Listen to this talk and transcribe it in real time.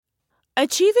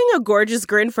Achieving a gorgeous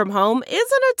grin from home isn't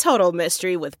a total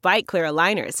mystery with Byte Clear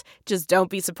aligners. Just don't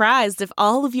be surprised if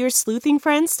all of your sleuthing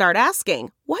friends start asking,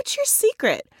 "What's your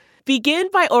secret?" Begin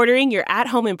by ordering your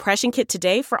at-home impression kit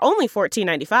today for only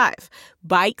 $14.95.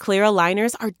 Byte Clear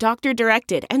aligners are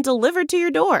doctor-directed and delivered to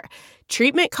your door.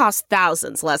 Treatment costs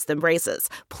thousands less than braces.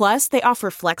 Plus, they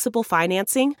offer flexible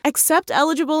financing, accept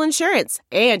eligible insurance,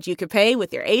 and you can pay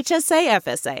with your HSA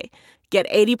FSA. Get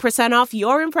 80% off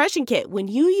your impression kit when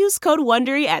you use code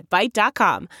WONDERY at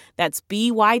Byte.com. That's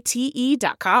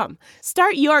BYTE.com.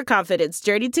 Start your confidence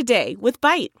journey today with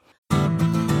Byte.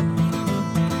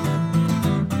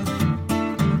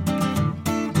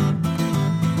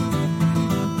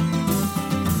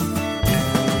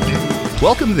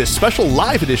 Welcome to this special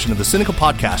live edition of the Sinica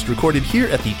Podcast, recorded here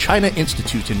at the China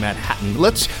Institute in Manhattan.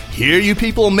 Let's hear you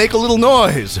people make a little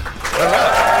noise. All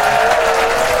right.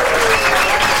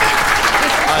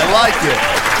 I like it.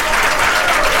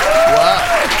 Wow.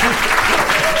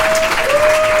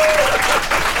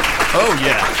 Oh,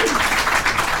 yeah.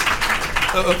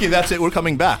 Okay, that's it. We're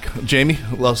coming back. Jamie,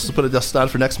 let's put a dust down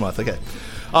for next month. Okay.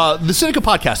 The Sinica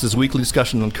Podcast is a weekly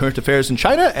discussion on current affairs in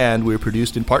China, and we're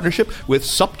produced in partnership with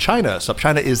SupChina.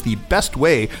 SupChina is the best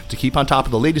way to keep on top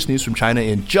of the latest news from China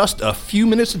in just a few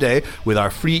minutes a day with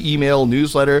our free email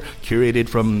newsletter curated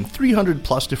from 300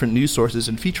 plus different news sources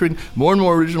and featuring more and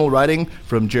more original writing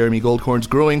from Jeremy Goldkorn's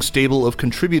growing stable of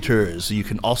contributors. You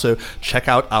can also check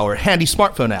out our handy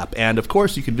smartphone app, and of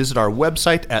course you can visit our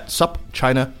website at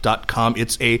supchina.com.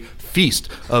 It's a feast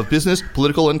of business,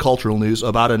 political, and cultural news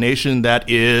about a nation that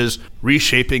is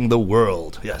reshaping the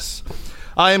world. Yes.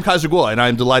 I am Kaiser Kuo, and I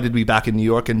am delighted to be back in New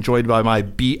York and joined by my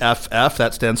BFF.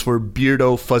 That stands for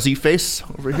Beardo Fuzzy Face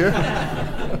over here.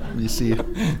 You see.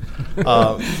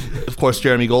 Of course,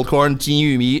 Jeremy Goldkorn,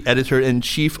 Jin Yumi,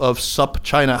 editor-in-chief of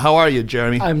SupChina. How are you,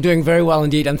 Jeremy? I'm doing very well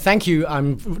indeed, and thank you.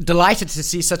 I'm delighted to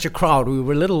see such a crowd. We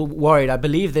were a little worried. I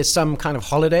believe there's some kind of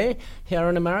holiday here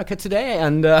in America today,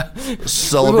 and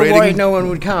celebrating we were worried no one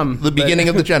would come. The beginning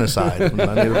of the genocide.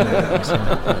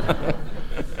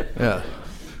 Yeah.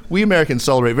 We Americans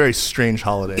celebrate very strange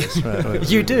holidays. Right?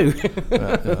 You do.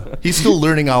 Yeah. He's still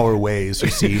learning our ways, you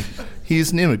see.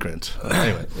 He's an immigrant.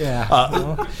 Anyway.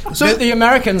 Yeah. So the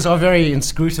Americans are very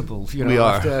inscrutable. You know, we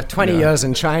are. After 20 years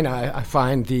in China, I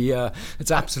find it's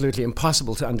absolutely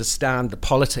impossible to understand the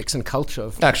politics and culture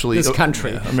of this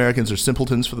country. Yeah, Americans are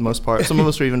simpletons for the most part. Some of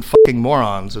us are even fucking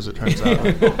morons, as it turns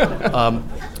out.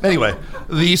 Anyway,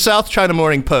 the South China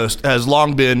Morning Post has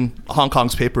long been Hong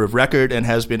Kong's paper of record and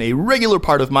has been a regular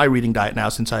part of my reading diet now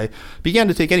since I began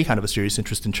to take any kind of a serious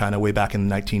interest in China way back in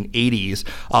the 1980s.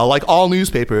 Like all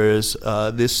newspapers,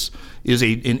 this is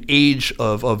an age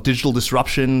of digital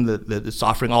disruption that is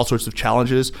offering all sorts of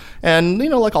challenges. And, you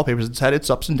know, like all papers, it's had its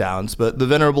ups and downs. But the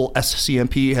venerable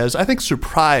SCMP has, I think,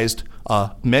 surprised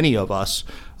many of us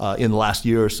in the last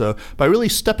year or so by really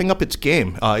stepping up its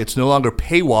game. It's no longer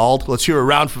paywalled. Let's hear a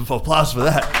round of applause for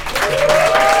that.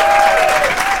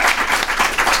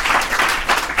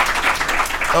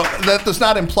 That does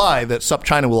not imply that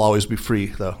SupChina will always be free,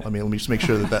 though. I mean, let me just make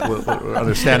sure that we're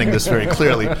understanding this very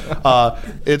clearly.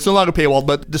 It's no longer paywalled,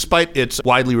 but despite its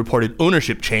widely reported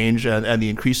ownership change and the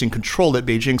increasing control that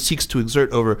Beijing seeks to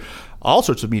exert over all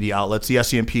sorts of media outlets, the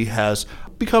SCMP has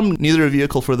become neither a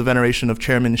vehicle for the veneration of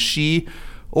Chairman Xi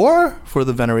or for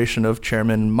the veneration of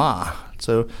Chairman Ma.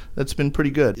 So that's been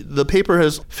pretty good. The paper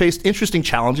has faced interesting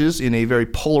challenges in a very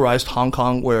polarized Hong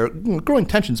Kong where growing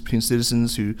tensions between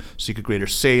citizens who seek a greater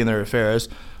say in their affairs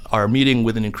are meeting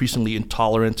with an increasingly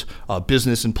intolerant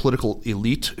business and political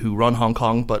elite who run Hong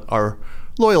Kong but are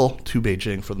loyal to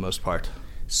Beijing for the most part.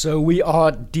 So we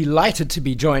are delighted to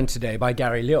be joined today by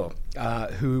Gary Liu,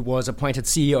 who was appointed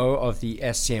CEO of the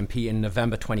SCMP in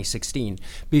November 2016.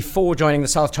 Before joining the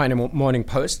South China Morning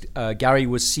Post, Gary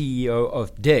was CEO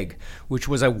of Dig, which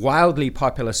was a wildly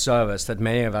popular service that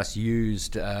many of us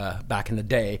used back in the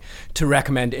day to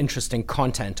recommend interesting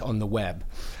content on the web.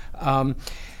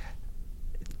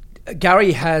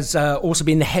 Gary has also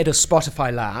been the head of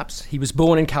Spotify Labs. He was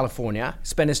born in California,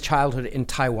 spent his childhood in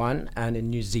Taiwan and in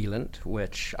New Zealand,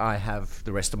 which I have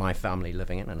the rest of my family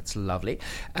living in, and it's lovely,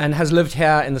 and has lived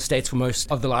here in the States for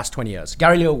most of the last 20 years.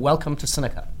 Gary Liu, welcome to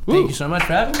Sinica. Thank you so much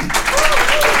for having me.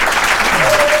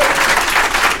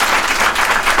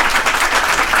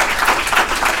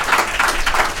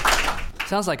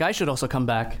 Sounds like I should also come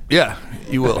back. Yeah,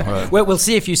 you will. Right. Well, we'll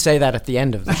see if you say that at the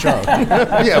end of the show.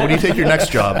 Yeah, when you take your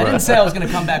next job. I didn't say I was going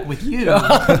to come back with you.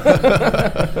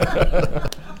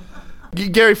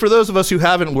 Gary, for those of us who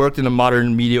haven't worked in a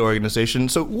modern media organization,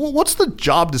 so what's the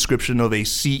job description of a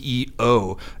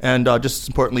CEO? And just as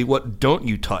importantly, what don't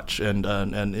you touch and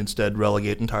instead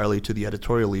relegate entirely to the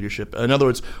editorial leadership? In other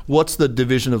words, what's the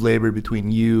division of labor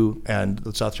between you and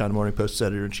the South China Morning Post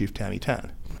editor-in-chief Tammy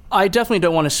Tan? I definitely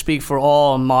don't want to speak for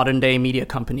all modern-day media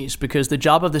companies because the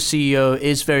job of the CEO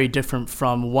is very different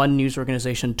from one news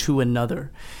organization to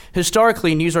another.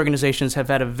 Historically, news organizations have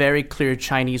had a very clear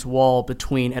Chinese wall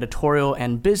between editorial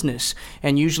and business,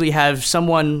 and usually have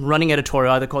someone running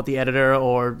editorial, either called the editor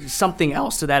or something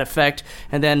else to that effect,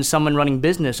 and then someone running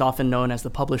business, often known as the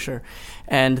publisher.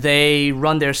 And they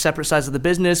run their separate sides of the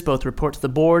business, both report to the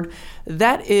board.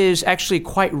 That is actually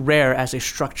quite rare as a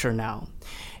structure now.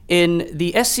 In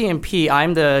the SCMP,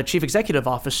 I'm the chief executive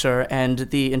officer, and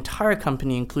the entire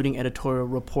company, including editorial,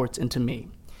 reports into me.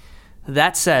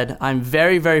 That said, I'm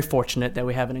very, very fortunate that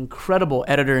we have an incredible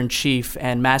editor-in-chief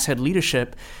and masthead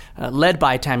leadership led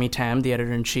by Tammy Tan, the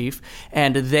editor-in-chief,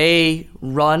 and they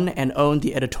run and own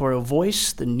the editorial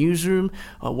voice, the newsroom,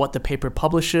 what the paper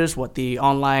publishes, what the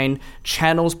online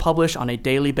channels publish on a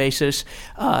daily basis,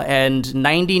 and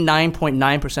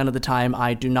 99.9% of the time,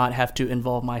 I do not have to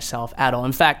involve myself at all.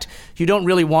 In fact, you don't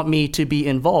really want me to be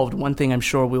involved. One thing I'm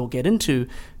sure we will get into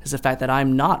is the fact that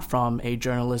I'm not from a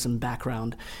journalism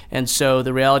background. And so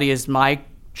the reality is my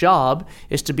job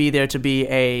is to be there to be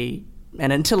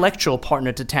an intellectual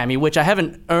partner to Tammy, which I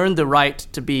haven't earned the right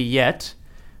to be yet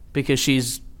because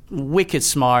she's wicked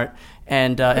smart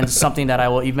and something that I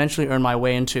will eventually earn my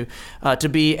way into. To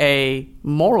be a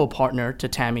moral partner to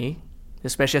Tammy,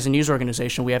 especially as a news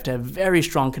organization, we have to have very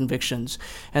strong convictions.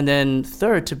 And then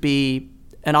third, to be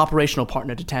an operational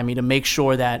partner to Tammy to make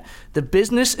sure that the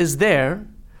business is there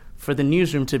for the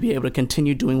newsroom to be able to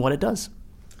continue doing what it does.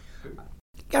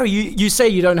 Gary, you say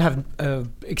you don't have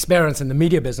experience in the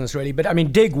media business, really, but I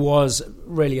mean, Digg was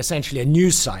really essentially a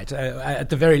news site, at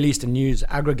the very least a news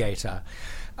aggregator.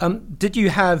 Did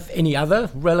you have any other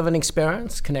relevant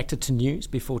experience connected to news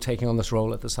before taking on this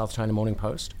role at the South China Morning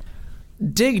Post?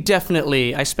 Digg,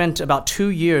 definitely. I spent about 2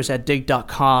 years at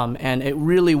Digg.com, and it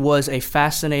really was a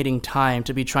fascinating time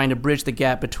to be trying to bridge the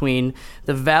gap between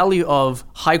the value of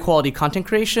high-quality content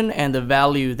creation and the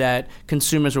value that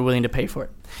consumers were willing to pay for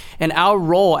it. And our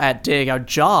role at Digg, our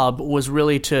job, was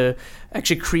really to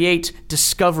actually create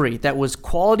discovery that was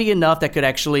quality enough that could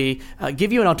actually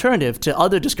give you an alternative to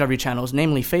other discovery channels,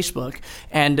 namely Facebook,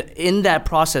 and in that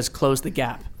process, close the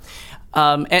gap.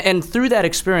 And through that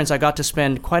experience, I got to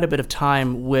spend quite a bit of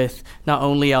time with not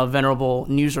only our venerable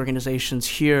news organizations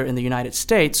here in the United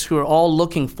States, who are all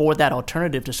looking for that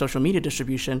alternative to social media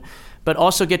distribution, but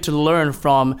also get to learn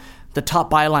from the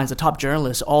top bylines, the top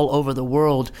journalists all over the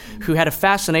world who had a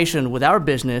fascination with our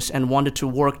business and wanted to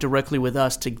work directly with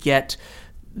us to get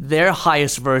their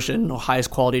highest version or highest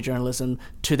quality journalism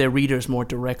to their readers more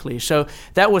directly. So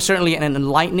that was certainly an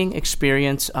enlightening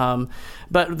experience.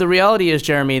 But the reality is,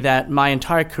 Jeremy, that my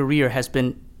entire career has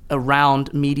been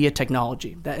around media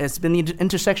technology. That has been the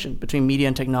intersection between media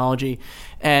and technology.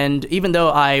 And even though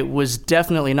I was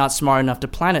definitely not smart enough to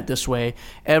plan it this way,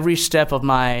 every step of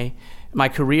my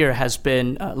career has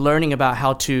been learning about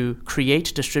how to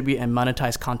create, distribute, and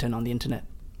monetize content on the internet.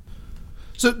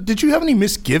 So did you have any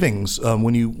misgivings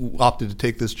when you opted to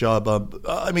take this job?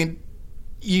 I mean,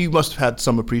 you must have had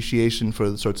some appreciation for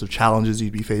the sorts of challenges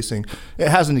you'd be facing. It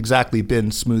hasn't exactly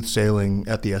been smooth sailing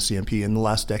at the SCMP. In the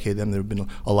last decade, then there have been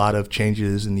a lot of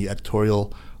changes in the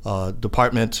editorial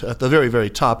department at the very, very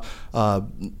top.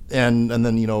 And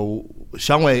then, you know, Wang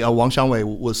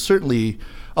Xiangwei was certainly,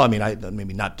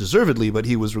 maybe not deservedly, but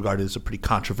he was regarded as a pretty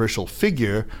controversial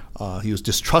figure. He was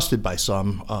distrusted by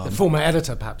some. The former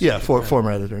editor, perhaps. Yeah,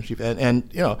 former editor-in-chief. And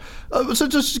you know, so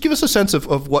just give us a sense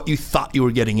of what you thought you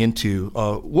were getting into.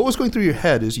 What was going through your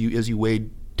head as you weighed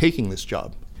taking this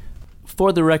job?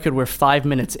 For the record, we're 5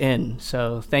 minutes in,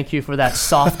 so thank you for that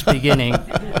soft beginning.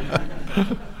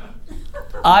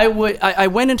 I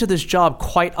went into this job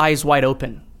quite eyes wide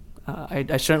open.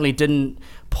 I certainly didn't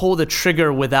pull the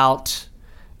trigger without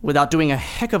doing a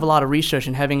heck of a lot of research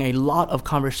and having a lot of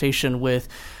conversation with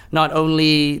not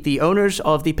only the owners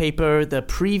of the paper, the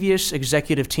previous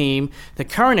executive team, the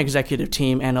current executive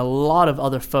team, and a lot of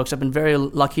other folks. I've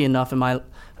been lucky enough in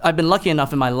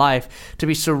my life to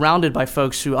be surrounded by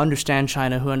folks who understand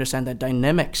China, who understand the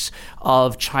dynamics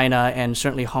of China and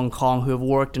certainly Hong Kong, who have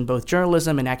worked in both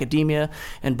journalism and academia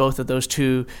and both of those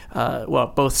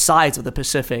both sides of the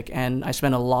Pacific. And I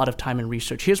spent a lot of time in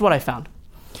research. Here's what I found.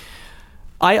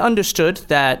 I understood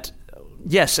that,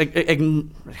 yes,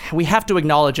 we have to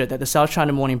acknowledge it, that the South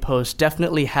China Morning Post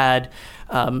definitely had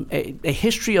a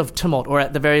history of tumult, or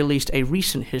at the very least, a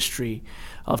recent history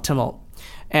of tumult.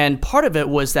 And part of it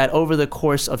was that over the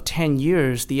course of 10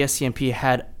 years, the SCMP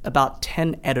had about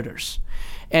 10 editors.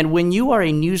 And when you are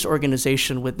a news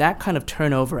organization with that kind of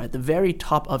turnover at the very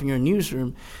top of your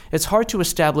newsroom, it's hard to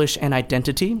establish an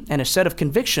identity and a set of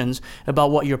convictions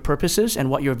about what your purpose is and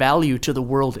what your value to the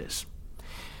world is.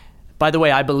 By the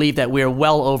way, I believe that we're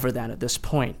well over that at this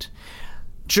point.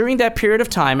 During that period of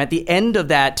time, at the end of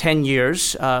that 10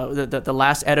 years, the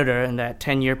last editor in that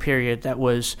 10-year period that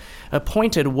was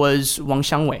appointed was Wang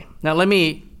Xiangwei. Now, let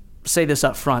me say this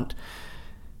up front.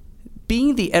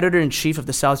 Being the editor-in-chief of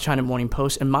the South China Morning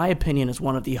Post, in my opinion, is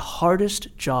one of the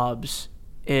hardest jobs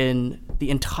in the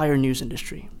entire news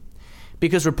industry.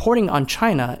 Because reporting on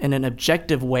China in an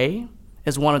objective way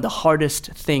is one of the hardest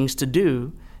things to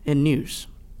do in news.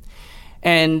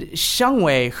 And Xiang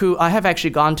Wei, who I have actually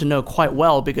gotten to know quite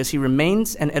well because he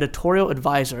remains an editorial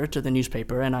advisor to the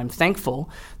newspaper, and I'm thankful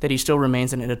that he still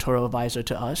remains an editorial advisor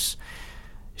to us.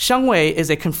 Xiang Wei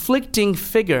is a conflicting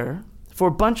figure for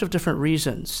a bunch of different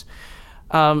reasons.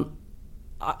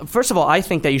 First of all, I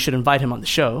think that you should invite him on the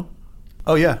show.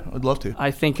 Oh yeah, I'd love to. I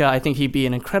think he'd be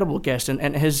an incredible guest,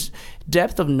 and his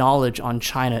depth of knowledge on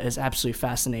China is absolutely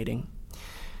fascinating.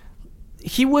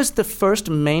 He was the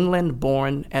first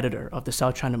mainland-born editor of the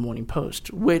South China Morning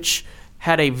Post, which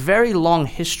had a very long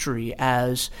history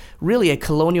as really a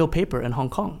colonial paper in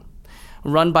Hong Kong,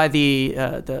 run by the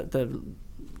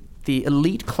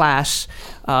elite class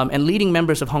and leading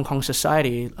members of Hong Kong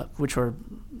society, which were,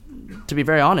 to be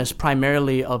very honest,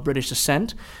 primarily of British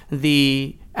descent.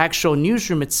 The actual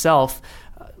newsroom itself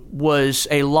was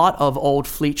a lot of old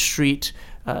Fleet Street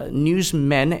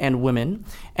newsmen and women,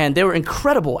 and they were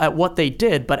incredible at what they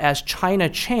did. But as China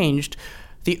changed,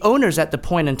 the owners at the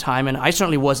point in time, and I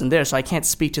certainly wasn't there, so I can't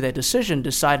speak to their decision,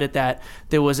 decided that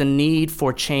there was a need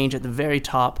for change at the very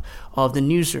top of the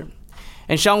newsroom.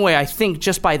 And Xiang Wei, I think,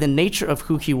 just by the nature of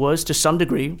who he was, to some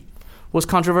degree, was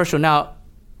controversial. Now,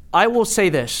 I will say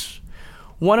this.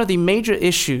 One of the major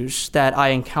issues that I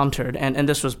encountered, and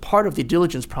this was part of the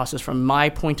diligence process from my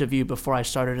point of view before I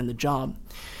started in the job,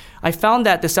 I found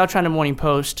that the South China Morning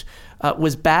Post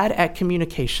was bad at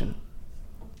communication,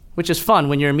 which is fun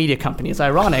when you're a media company. It's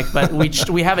ironic, but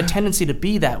we have a tendency to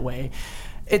be that way.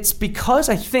 It's because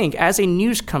I think as a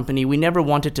news company, we never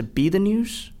wanted to be the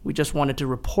news. We just wanted to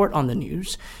report on the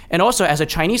news. And also as a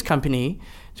Chinese company,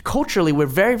 culturally, we're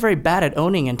very, very bad at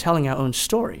owning and telling our own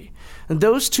story. And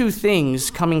those two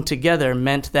things coming together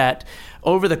meant that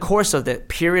over the course of the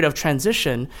period of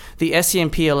transition, the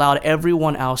SCMP allowed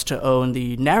everyone else to own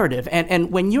the narrative.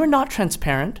 And when you're not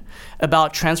transparent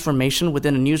about transformation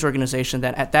within a news organization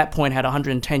that at that point had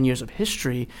 110 years of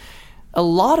history, a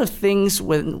lot of things,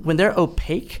 when they're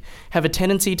opaque, have a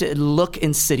tendency to look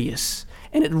insidious.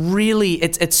 And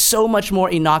it's so much more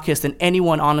innocuous than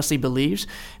anyone honestly believes.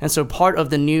 And so part of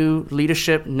the new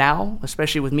leadership now,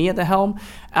 especially with me at the helm,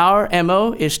 our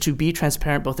MO is to be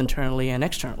transparent both internally and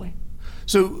externally.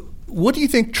 So what do you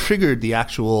think triggered the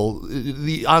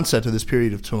onset of this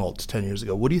period of tumult 10 years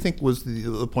ago? What do you think was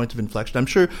the point of inflection? I'm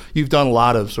sure you've done a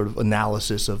lot of sort of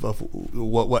analysis of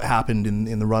what happened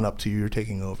in the run-up to your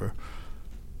taking over.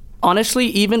 Honestly,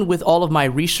 even with all of my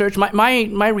research,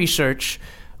 my research,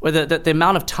 or the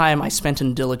amount of time I spent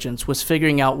in diligence, was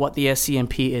figuring out what the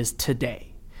SCMP is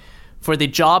today. For the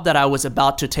job that I was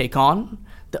about to take on,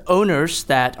 the owners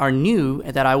that are new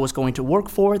that I was going to work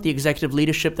for, the executive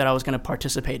leadership that I was going to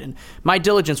participate in, my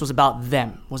diligence was about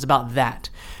them, was about that.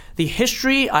 The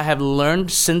history I have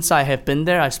learned since I have been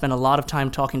there, I've spent a lot of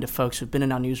time talking to folks who've been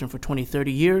in our newsroom for 20,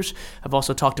 30 years. I've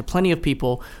also talked to plenty of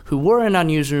people who were in our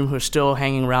newsroom who are still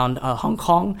hanging around Hong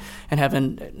Kong and have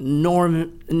an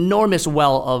enormous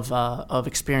well of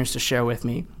experience to share with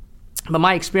me. But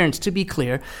my experience, to be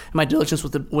clear, my diligence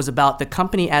was about the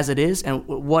company as it is and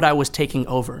what I was taking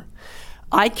over.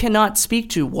 I cannot speak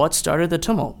to what started the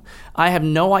tumult. I have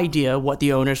no idea what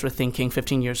the owners were thinking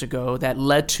 15 years ago that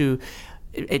led to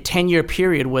a 10-year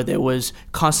period where there was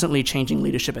constantly changing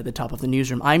leadership at the top of the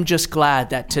newsroom. I'm just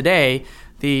glad that today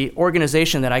the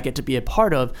organization that I get to be a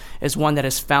part of is one that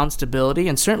has found stability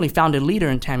and certainly found a leader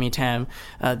in Tammy Tam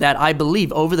that I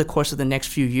believe over the course of the next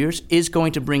few years is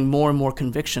going to bring more and more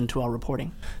conviction to our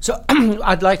reporting. So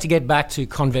I'd like to get back to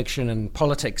conviction and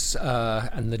politics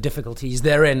and the difficulties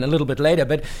therein a little bit later,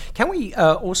 but can we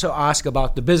also ask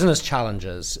about the business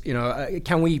challenges?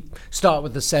 Can we start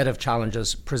with the set of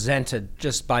challenges presented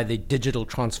just by the digital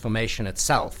transformation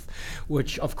itself,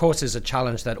 which of course is a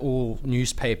challenge that all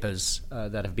newspapers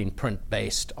that have been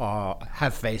print-based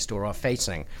have faced or are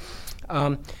facing.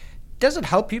 Does it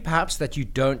help you perhaps that you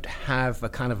don't have a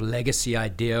kind of legacy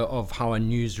idea of how a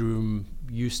newsroom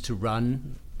used to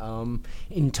run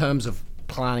in terms of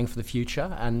planning for the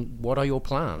future, and what are your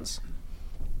plans?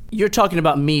 You're talking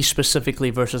about me specifically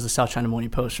versus the South China Morning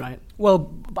Post, right? Well,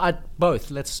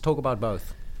 both. Let's talk about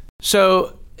both.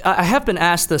 So I have been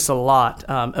asked this a lot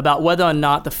about whether or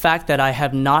not the fact that I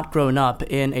have not grown up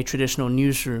in a traditional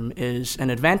newsroom is an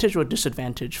advantage or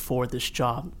disadvantage for this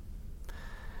job.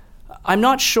 I'm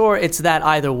not sure it's that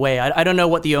either way. I don't know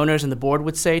what the owners and the board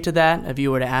would say to that if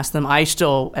you were to ask them. I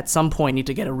still, at some point, need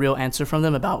to get a real answer from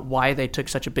them about why they took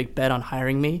such a big bet on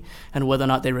hiring me and whether or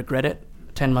not they regret it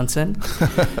 10 months in.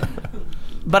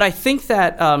 But I think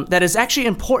that that is actually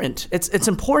important. It's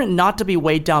important not to be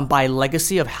weighed down by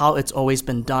legacy of how it's always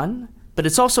been done, but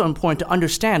it's also important to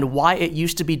understand why it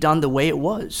used to be done the way it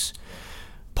was.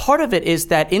 Part of it is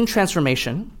that in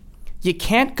transformation, you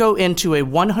can't go into a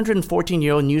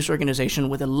 114-year-old news organization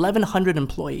with 1,100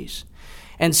 employees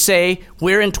and say,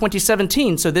 we're in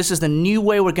 2017, so this is the new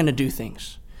way we're going to do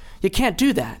things. You can't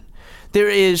do that.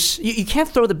 You can't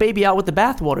throw the baby out with the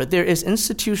bathwater. There is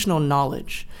institutional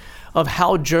knowledge of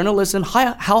how journalism,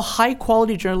 how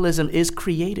high-quality journalism is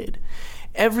created.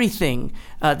 Everything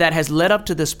that has led up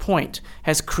to this point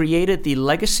has created the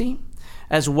legacy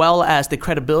as well as the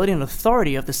credibility and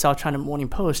authority of the South China Morning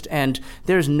Post, and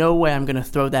there's no way I'm going to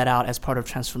throw that out as part of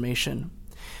transformation.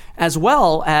 As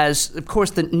well as, of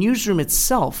course, the newsroom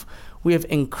itself, we have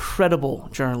incredible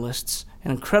journalists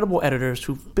and incredible editors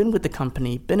who've been with the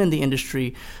company, been in the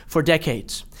industry for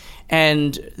decades.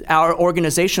 And our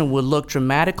organization would look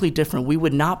dramatically different. We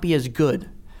would not be as good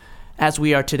as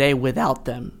we are today without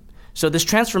them. So this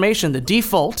transformation, the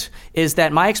default is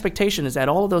that my expectation is that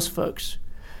all of those folks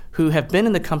who have been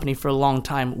in the company for a long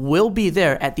time will be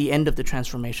there at the end of the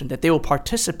transformation, that they will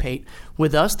participate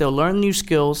with us, they'll learn new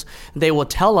skills, they will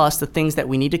tell us the things that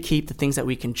we need to keep, the things that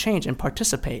we can change, and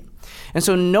participate. And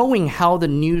so knowing how the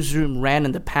newsroom ran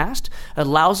in the past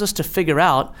allows us to figure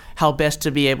out how best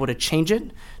to be able to change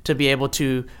it, to be able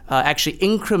to actually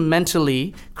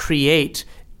incrementally create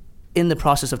in the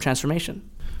process of transformation.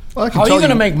 Well, how are you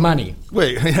going to make money?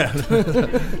 Wait, yeah.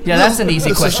 Yeah, that's an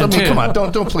easy question, too. Come on,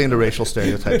 don't play into racial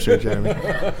stereotypes here, Jeremy.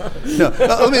 No,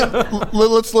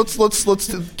 let's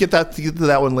get to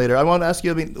that one later. I want to ask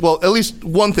you, at least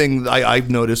one thing I've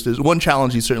noticed is one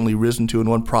challenge he's certainly risen to and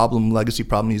one legacy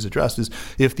problem he's addressed is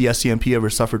if the SCMP ever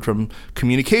suffered from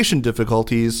communication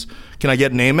difficulties, can I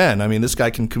get an amen? This guy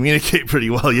can communicate pretty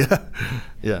well, yeah?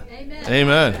 Yeah.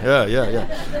 Amen. Yeah.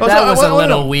 That was a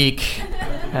little weak.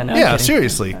 Yeah,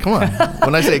 seriously. Come on.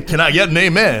 When I say, can I get an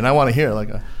amen, I want to hear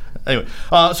anyway.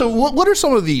 So what are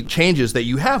some of the changes that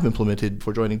you have implemented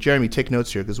before joining? Jeremy, take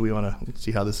notes here because we want to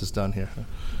see how this is done here.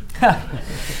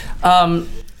 I'm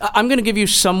going to give you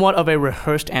somewhat of a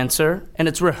rehearsed answer, and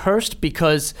it's rehearsed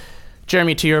because,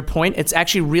 Jeremy, to your point, it's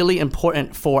actually really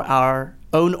important for our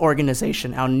own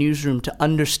organization, our newsroom, to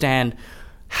understand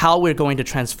how we're going to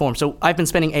transform. So I've been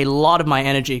spending a lot of my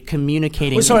energy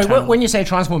communicating. Well, sorry, when you say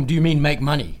transform, do you mean make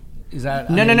money? Is that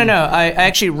No. I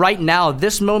actually, right now,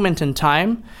 this moment in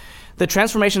time, the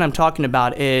transformation I'm talking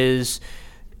about is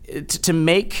to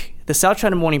make the South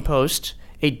China Morning Post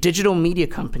a digital media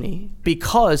company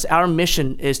because our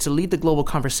mission is to lead the global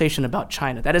conversation about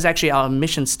China. That is actually our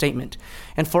mission statement.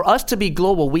 And for us to be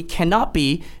global, we cannot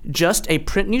be just a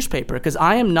print newspaper because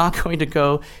I am not going to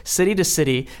go city to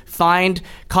city, find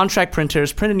contract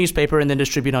printers, print a newspaper, and then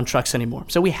distribute on trucks anymore.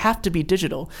 So we have to be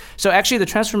digital. So actually the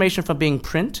transformation from being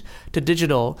print to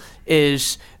digital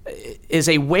is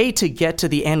a way to get to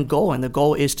the end goal, and the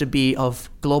goal is to be of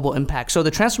global impact. So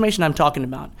the transformation I'm talking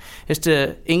about is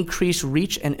to increase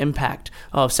reach and impact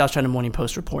of South China Morning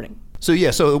Post reporting.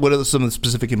 So what are some of the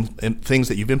specific things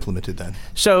that you've implemented then?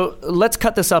 So let's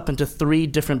cut this up into 3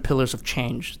 different pillars of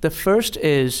change. The first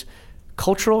is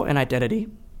cultural and identity.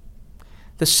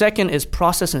 The second is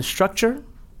process and structure.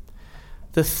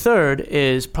 The third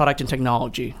is product and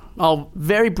technology. I'll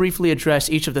very briefly address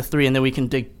each of the 3, and then we can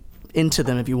dig into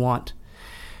them if you want.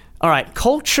 All right,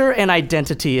 culture and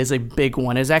identity is a big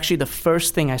one. It's actually the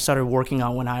first thing I started working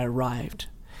on when I arrived.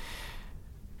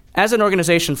 As an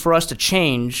organization, for us to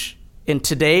change in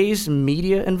today's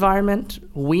media environment,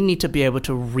 we need to be able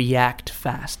to react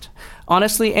fast.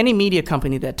 Honestly, any media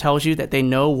company that tells you that they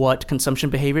know what consumption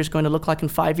behavior is going to look like in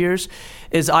 5 years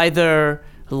is either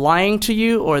lying to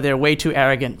you or they're way too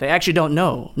arrogant. They actually don't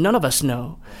know. None of us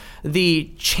know.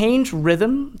 The change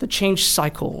rhythm, the change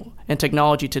cycle in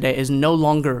technology today is no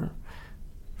longer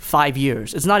 5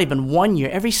 years. It's not even 1 year.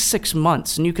 Every 6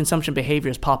 months, new consumption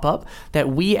behaviors pop up that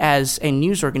we as a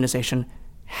news organization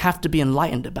have to be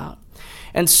enlightened about.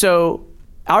 And so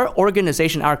our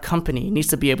organization, our company needs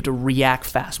to be able to react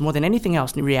fast. More than anything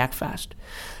else, react fast.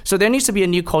 So there needs to be a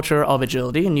new culture of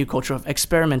agility, a new culture of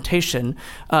experimentation,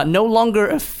 no longer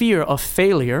a fear of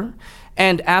failure.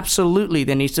 And absolutely,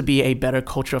 there needs to be a better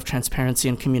culture of transparency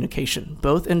and communication,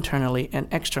 both internally and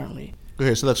externally.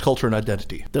 Okay, so that's culture and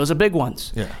identity. Those are big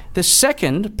ones. Yeah. The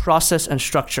second, process and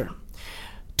structure.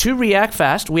 To react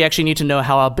fast, we actually need to know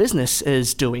how our business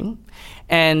is doing.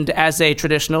 And as a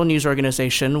traditional news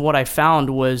organization, what I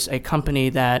found was a company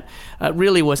that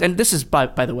really was, and this is, by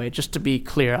the way, just to be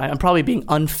clear, I'm probably being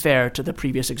unfair to the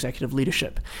previous executive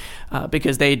leadership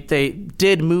because they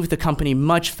did move the company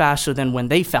much faster than when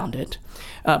they found it.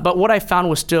 But what I found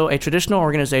was still a traditional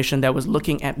organization that was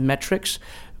looking at metrics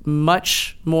it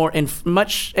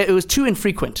was too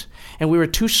infrequent, and we were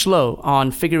too slow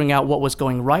on figuring out what was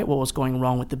going right, what was going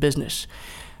wrong with the business.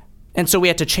 And so we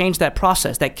had to change that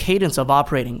process, that cadence of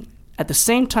operating. At the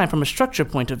same time, from a structure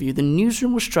point of view, the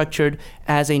newsroom was structured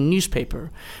as a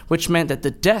newspaper, which meant that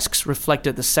the desks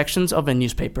reflected the sections of a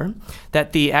newspaper,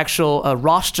 that the actual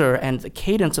roster and the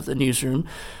cadence of the newsroom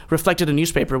reflected a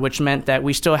newspaper, which meant that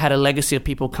we still had a legacy of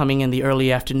people coming in the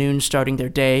early afternoon, starting their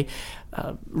day,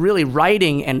 really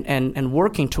writing and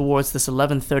working towards this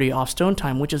 11:30 off Stone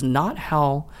Time, which is not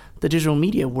how the digital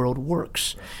media world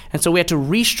works. And so we had to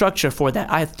restructure for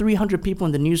that. I had 300 people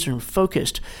in the newsroom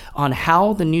focused on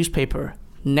how the newspaper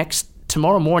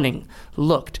tomorrow morning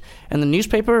looked. And the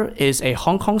newspaper is a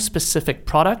Hong Kong specific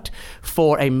product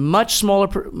for a much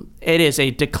smaller, it is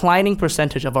a declining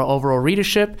percentage of our overall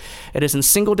readership. It is in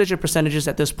single digit percentages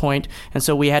at this point. And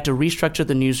so we had to restructure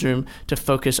the newsroom to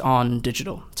focus on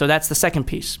digital. So that's the second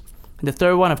piece. And the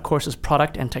third one, of course, is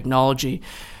product and technology.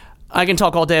 I can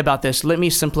talk all day about this. Let me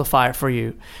simplify it for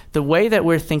you. The way that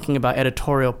we're thinking about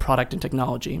editorial, product, and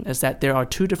technology is that there are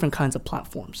two different kinds of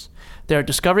platforms. There are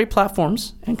discovery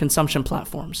platforms and consumption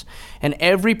platforms. And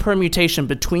every permutation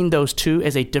between those two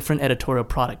is a different editorial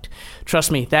product. Trust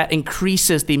me, that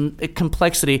increases the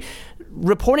complexity.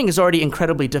 Reporting is already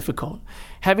incredibly difficult.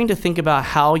 Having to think about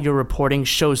how your reporting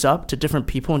shows up to different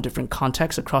people in different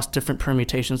contexts across different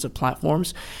permutations of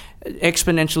platforms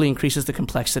exponentially increases the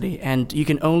complexity, and you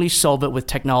can only solve it with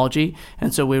technology.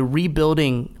 And so we're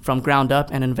rebuilding from ground up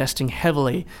and investing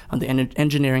heavily on the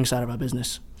engineering side of our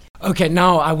business. Okay,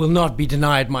 now I will not be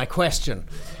denied my question.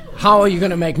 How are you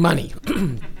going to make money?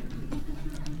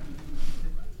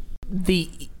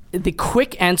 The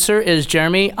quick answer is,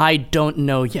 Jeremy, I don't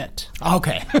know yet.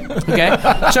 Okay. Okay.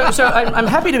 So I'm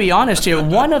happy to be honest here.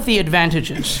 One of the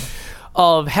advantages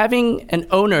of having an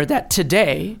owner that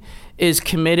today is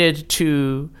committed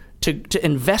to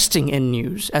investing in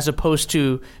news as opposed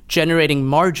to generating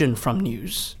margin from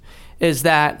news is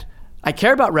that I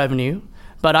care about revenue,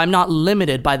 but I'm not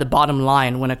limited by the bottom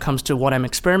line when it comes to what I'm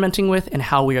experimenting with and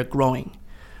how we are growing,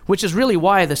 which is really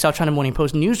why the South China Morning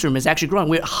Post newsroom is actually growing.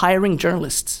 We're hiring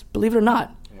journalists, believe it or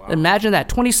not. Wow. Imagine that,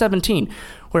 2017,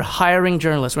 we're hiring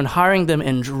journalists. We're hiring them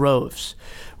in droves.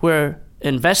 We're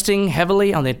investing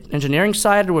heavily on the engineering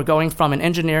side. We're going from an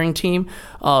engineering team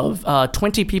of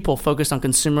 20 people focused on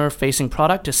consumer-facing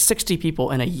product to 60 people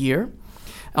in a year.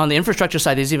 On the infrastructure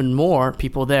side, there's even more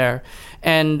people there.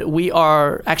 And we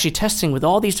are actually testing with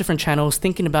all these different channels,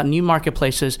 thinking about new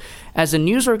marketplaces. As a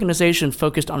news organization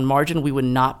focused on margin, we would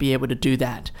not be able to do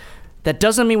that. That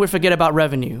doesn't mean we forget about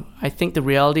revenue. I think the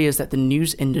reality is that the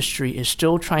news industry is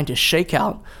still trying to shake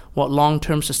out what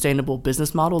long-term sustainable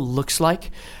business model looks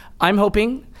like. I'm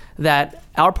hoping that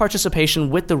our participation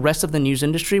with the rest of the news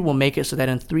industry will make it so that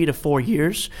in 3 to 4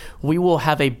 years, we will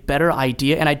have a better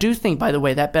idea. And I do think, by the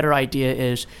way, that better idea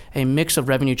is a mix of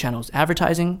revenue channels,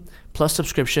 advertising plus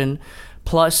subscription,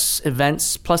 plus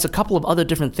events, plus a couple of other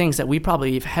different things that we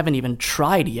probably haven't even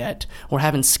tried yet or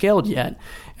haven't scaled yet.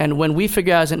 And when we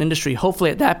figure out as an industry, hopefully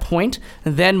at that point,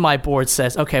 then my board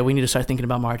says, okay, we need to start thinking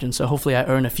about margins. So hopefully I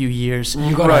earn a few years.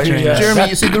 Right. Jeremy,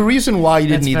 you see, the reason why you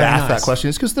didn't need to ask that question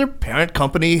is because their parent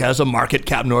company has a market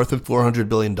cap north of $400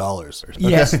 billion. Okay?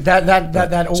 Yes,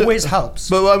 that always helps.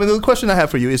 But I mean, the question I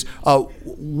have for you is,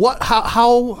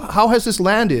 how has this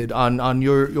landed on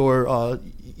years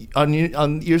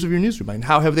of your newsroom? I mean,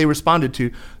 how have they responded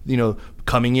to,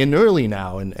 coming in early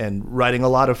now and writing a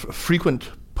lot of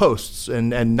frequent posts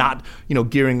and not,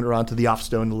 gearing it around to the off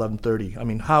Stone 11:30? I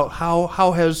mean, how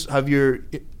have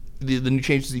the new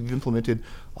changes that you've implemented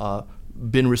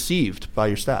been received by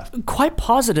your staff? Quite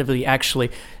positively,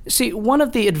 actually. See, one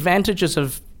of the advantages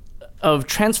of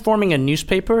transforming a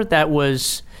newspaper that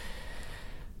was,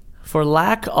 for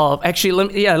lack of, actually,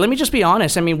 let me just be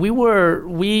honest. I mean,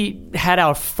 we had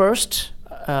our first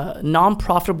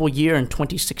non-profitable year in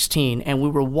 2016, and we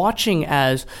were watching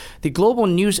as the global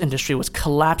news industry was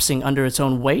collapsing under its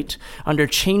own weight, under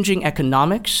changing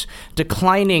economics,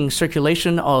 declining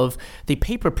circulation of the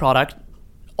paper product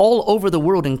all over the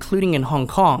world, including in Hong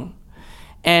Kong.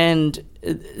 And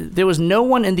there was no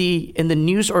one in the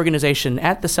news organization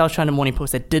at the South China Morning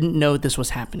Post that didn't know this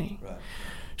was happening. Right.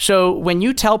 So when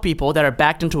you tell people that are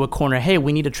backed into a corner, hey,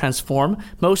 we need to transform,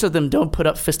 most of them don't put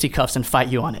up fisticuffs and fight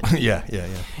you on it. Yeah.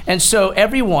 And so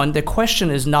the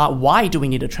question is not why do we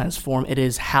need to transform, it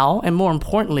is how, and more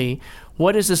importantly,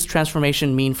 what does this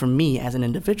transformation mean for me as an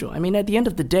individual? I mean, at the end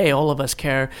of the day, all of us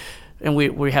care, and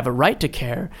we have a right to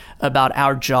care about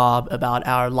our job, about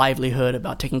our livelihood,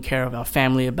 about taking care of our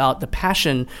family, about the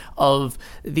passion of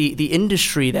the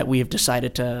industry that we have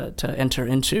decided to enter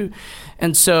into.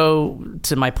 And so,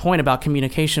 to my point about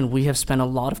communication, we have spent a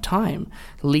lot of time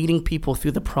leading people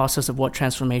through the process of what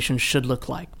transformation should look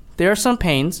like. There are some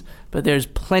pains, but there's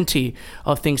plenty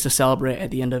of things to celebrate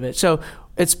at the end of it. So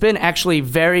it's been actually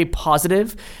very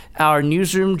positive. Our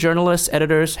newsroom journalists,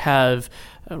 editors have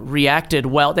reacted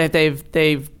well.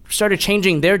 They've started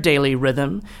changing their daily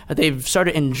rhythm. They've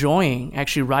started enjoying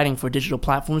actually writing for digital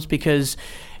platforms, because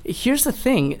here's the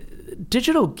thing,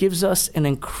 digital gives us an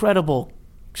incredible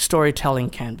storytelling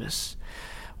canvas,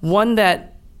 one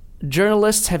that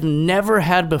journalists have never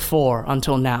had before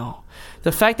until now.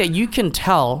 The fact that you can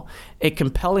tell a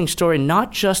compelling story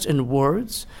not just in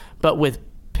words, but with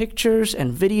pictures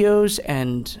and videos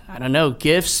and, I don't know,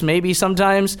 GIFs maybe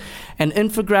sometimes, and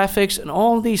infographics and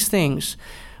all these things.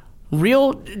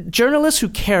 Real journalists who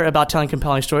care about telling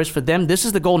compelling stories, for them, this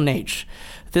is the golden age.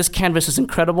 This canvas is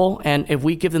incredible, and if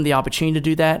we give them the opportunity to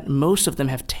do that, most of them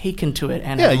have taken to it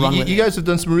and have run with it. You guys have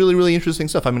done some really, really interesting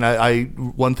stuff. I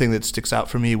mean, one thing that sticks out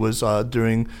for me was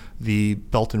during the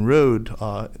Belt and Road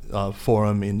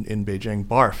forum in Beijing,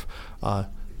 BARF.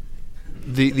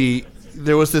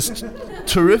 There was this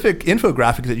terrific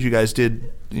infographic that you guys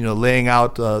did, laying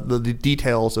out the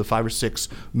details of 5 or 6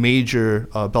 major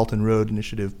Belt and Road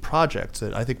Initiative projects.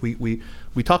 That I think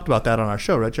we talked about that on our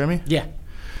show, right, Jeremy? Yeah.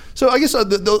 So I guess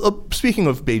speaking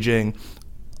of Beijing,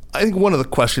 I think one of the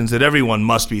questions that everyone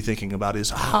must be thinking about is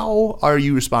how are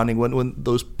you responding when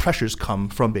those pressures come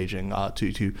from Beijing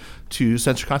to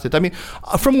censor content? I mean,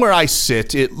 from where I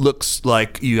sit, it looks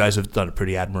like you guys have done a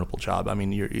pretty admirable job. I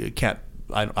mean, you can't.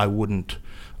 I wouldn't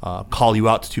call you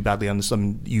out too badly on this. I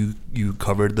mean, you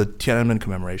covered the Tiananmen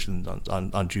commemorations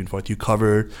on June 4th. You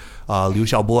covered Liu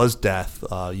Xiaobo's death.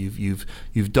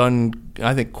 You've done,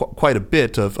 I think, quite a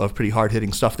bit of pretty hard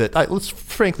hitting stuff that,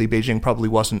 frankly, Beijing probably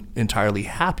wasn't entirely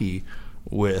happy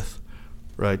with,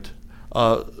 right?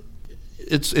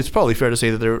 It's probably fair to say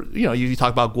that there. You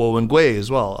talk about Guo Wengui as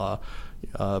well.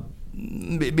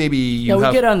 Maybe we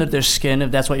get under their skin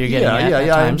if that's what you're getting at.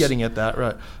 Yeah, I'm getting at that,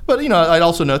 right. But I'd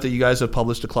also note that you guys have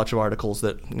published a clutch of articles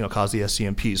that caused the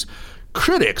SCMP's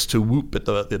critics to whoop at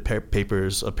the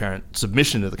paper's apparent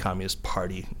submission to the Communist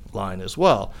Party line as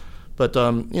well. But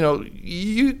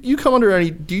you come under any?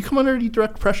 Do you come under any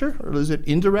direct pressure, or is it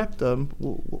indirect?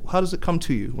 How does it come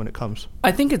to you when it comes?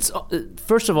 I think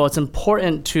first of all, it's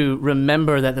important to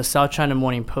remember that the South China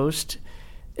Morning Post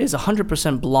is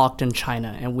 100% blocked in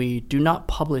China, and we do not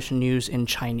publish news in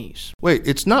Chinese. Wait,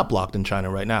 it's not blocked in China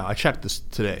right now. I checked this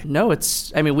today. No, I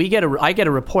get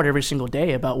a report every single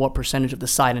day about what percentage of the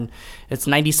site, and it's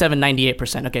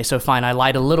 98%. Okay, so fine, I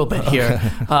lied a little bit here.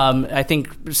 I think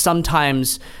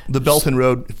sometimes the Belt and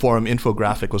Road Forum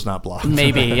infographic was not blocked.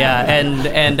 Maybe, yeah,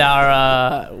 and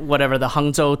our the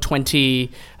Hangzhou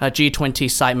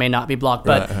G20 site may not be blocked,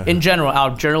 but in general,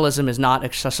 our journalism is not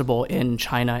accessible in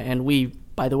China, and we,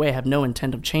 by the way, have no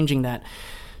intent of changing that.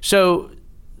 So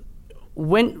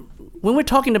when we're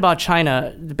talking about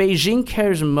China, Beijing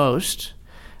cares most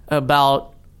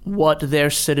about what their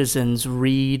citizens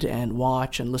read and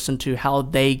watch and listen to, how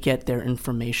they get their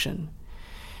information.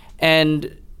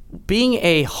 And being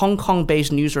a Hong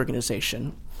Kong-based news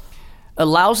organization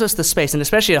allows us the space, and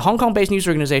especially a Hong Kong-based news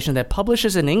organization that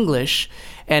publishes in English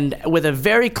and with a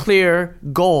very clear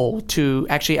goal to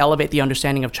actually elevate the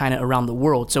understanding of China around the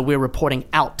world. So we're reporting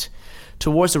out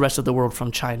towards the rest of the world from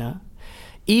China.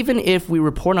 Even if we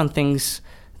report on things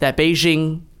that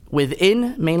Beijing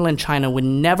within mainland China would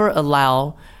never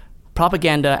allow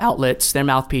propaganda outlets, their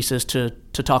mouthpieces, to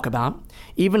talk about,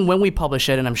 even when we publish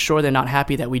it, and I'm sure they're not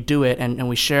happy that we do it and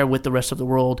we share with the rest of the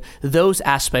world those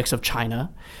aspects of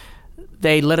China,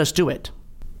 they let us do it.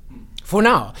 For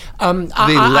now.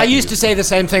 I used to say the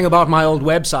same thing about my old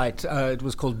website. It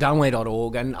was called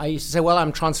danwei.org, and I used to say, well,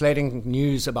 I'm translating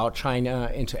news about China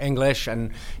into English.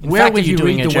 And where were you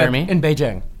doing it, Jeremy? In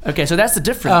Beijing. Okay, so that's the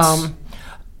difference.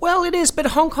 Well, it is, but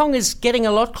Hong Kong is getting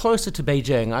a lot closer to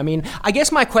Beijing. I mean, I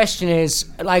guess my question is,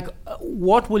 like,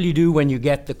 what will you do when you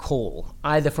get the call,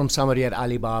 either from somebody at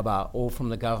Alibaba or from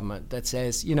the government that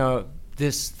says,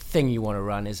 this thing you want to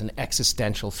run is an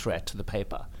existential threat to the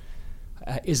paper?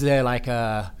 Is there like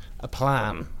a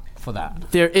plan for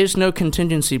that? There is no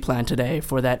contingency plan today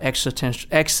for that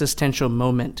existential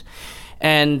moment.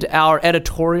 And our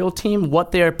editorial team,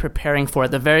 what they're preparing for,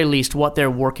 at the very least, what they're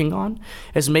working on,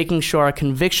 is making sure our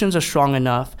convictions are strong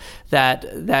enough,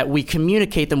 that we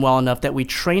communicate them well enough, that we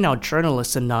train our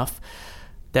journalists enough,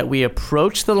 that we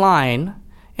approach the line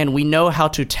and we know how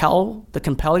to tell the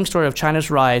compelling story of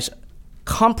China's rise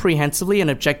comprehensively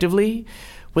and objectively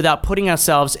without putting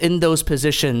ourselves in those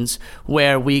positions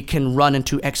where we can run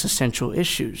into existential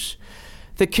issues.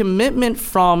 The commitment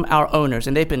from our owners,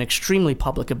 and they've been extremely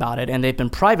public about it, and they've been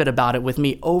private about it with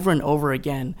me over and over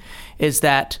again, is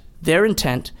that their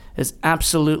intent is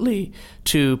absolutely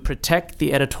to protect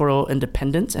the editorial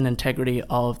independence and integrity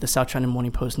of the South China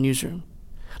Morning Post newsroom.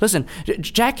 Listen,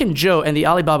 Jack and Joe and the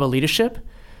Alibaba leadership,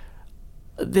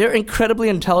 they're incredibly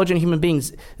intelligent human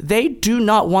beings. They do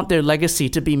not want their legacy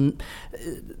to be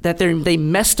that they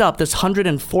messed up this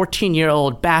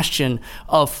 114-year-old bastion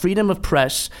of freedom of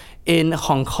press in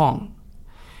Hong Kong.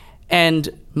 And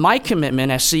my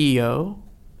commitment as CEO,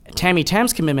 Tammy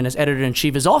Tam's commitment as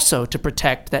editor-in-chief, is also to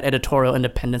protect that editorial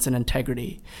independence and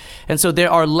integrity. And so there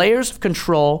are layers of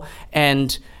control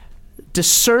and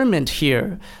discernment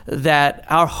here that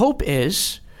our hope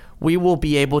is we will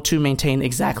be able to maintain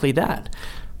exactly that.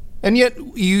 And yet,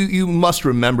 you must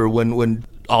remember when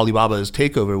Alibaba's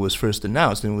takeover was first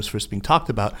announced and was first being talked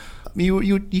about,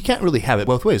 you can't really have it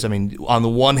both ways. I mean, on the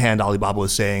one hand, Alibaba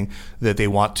was saying that they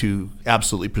want to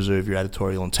absolutely preserve your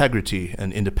editorial integrity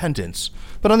and independence.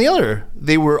 But on the other,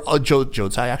 they were, Joe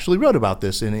Tsai actually wrote about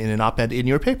this in an op-ed in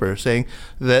your paper, saying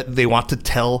that they want to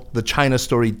tell the China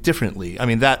story differently. I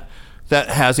mean, that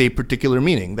has a particular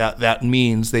meaning. That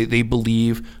means they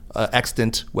believe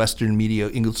extant Western media,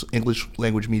 English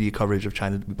language media coverage of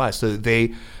China to be biased. So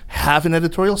they have an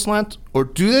editorial slant, or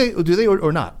do they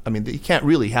or not? I mean, you can't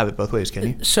really have it both ways, can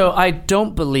you? So I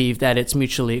don't believe that it's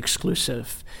mutually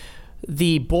exclusive.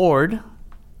 The board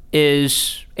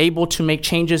is able to make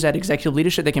changes at executive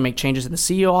leadership. They can make changes in the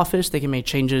CEO office. They can make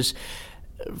changes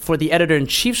for the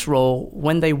editor-in-chief's role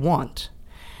when they want.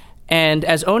 And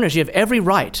as owners, you have every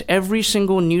right. Every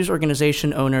single news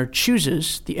organization owner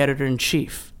chooses the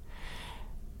editor-in-chief.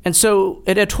 And so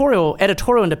editorial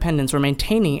independence, or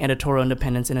maintaining editorial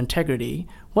independence and integrity,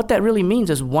 what that really means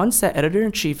is once that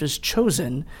editor-in-chief is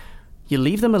chosen, you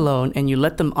leave them alone and you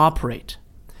let them operate.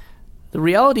 The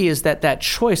reality is that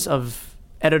choice of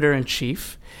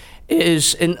editor-in-chief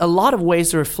is in a lot of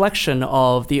ways a reflection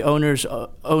of the owner's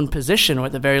own position, or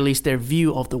at the very least their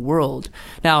view of the world.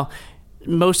 Now,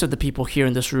 most of the people here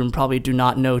in this room probably do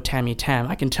not know Tammy Tam.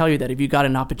 I can tell you that if you got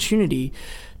an opportunity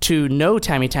to know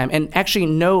Tammy Tam and actually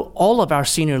know all of our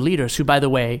senior leaders, who, by the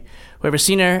way, we have a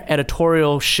senior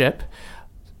editorialship,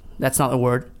 that's not the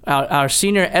word, our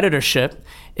senior editorship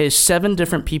is 7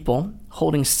 different people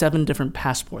holding 7 different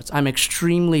passports. I'm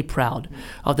extremely proud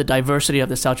of the diversity of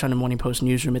the South China Morning Post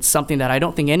newsroom. It's something that I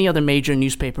don't think any other major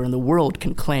newspaper in the world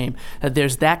can claim, that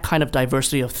there's that kind of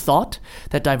diversity of thought,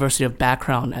 that diversity of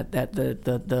background at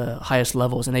the highest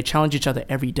levels. And they challenge each other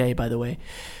every day, by the way.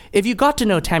 If you got to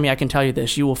know Tammy, I can tell you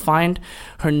this, you will find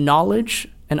her knowledge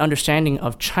and understanding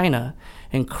of China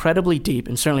incredibly deep,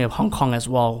 and certainly of Hong Kong as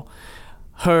well.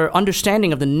 Her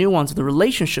understanding of the nuance of the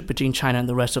relationship between China and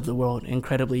the rest of the world,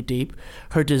 incredibly deep.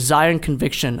 Her desire and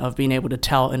conviction of being able to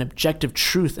tell an objective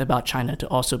truth about China to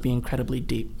also be incredibly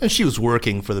deep. And she was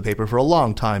working for the paper for a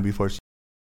long time before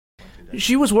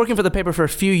she was working for the paper for a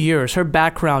few years. Her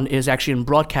background is actually in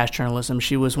broadcast journalism.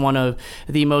 She was one of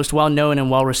the most well-known and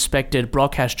well-respected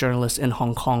broadcast journalists in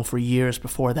Hong Kong for years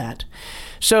before that.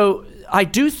 So I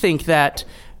do think that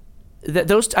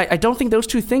I don't think those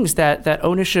two things that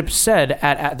ownership said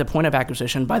at the point of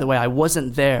acquisition. By the way, I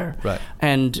wasn't there, right?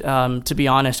 And to be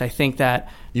honest, I think that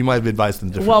you might have advised them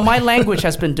differently. Well, my language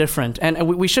has been different, and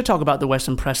we should talk about the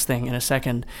Western press thing in a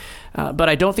second. But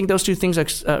I don't think those two things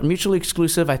are mutually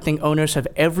exclusive. I think owners have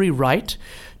every right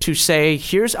to say,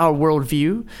 here's our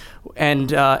worldview,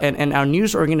 and our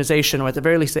news organization, or at the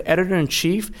very least, the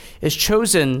editor-in-chief, is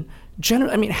chosen.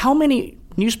 How many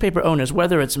newspaper owners,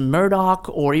 whether it's Murdoch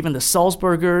or even the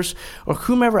Sulzbergers or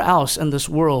whomever else in this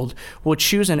world, will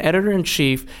choose an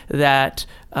editor-in-chief that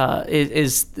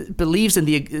believes in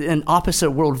an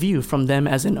opposite worldview from them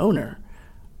as an owner?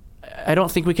 I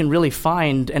don't think we can really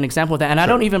find an example of that. And sure. I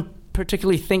don't even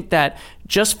particularly think that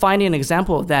just finding an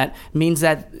example of that means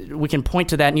that we can point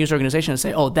to that news organization and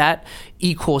say, oh, that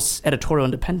equals editorial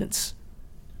independence.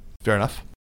 Fair enough.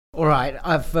 All right,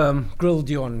 I've grilled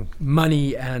you on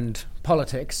money and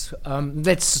politics.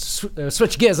 Let's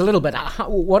switch gears a little bit.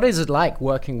 What is it like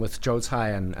working with Joe Tsai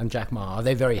and Jack Ma? Are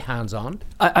they very hands-on?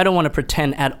 I don't want to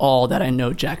pretend at all that I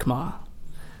know Jack Ma.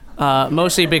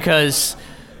 Mostly because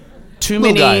too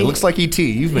Little many... guy, looks like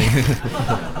E.T. You've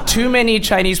been... Too many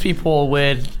Chinese people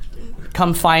would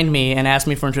come find me and ask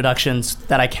me for introductions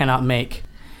that I cannot make.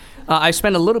 I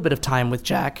spent a little bit of time with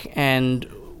Jack, and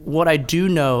what I do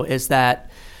know is that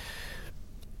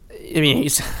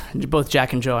both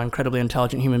Jack and Joe are incredibly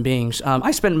intelligent human beings.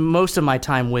 I spent most of my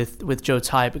time with Joe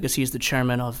Tsai because he's the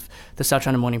chairman of the South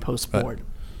China Morning Post board.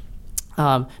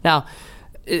 Right. Now,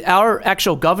 our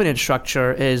actual governance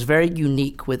structure is very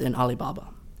unique within Alibaba.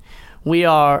 We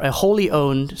are a wholly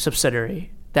owned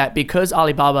subsidiary that, because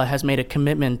Alibaba has made a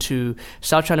commitment to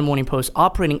South China Morning Post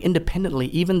operating independently,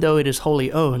 even though it is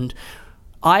wholly owned,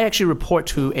 I actually report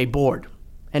to a board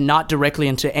and not directly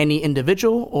into any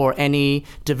individual or any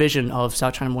division of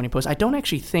South China Morning Post. I don't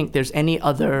actually think there's any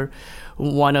other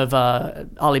one of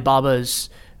Alibaba's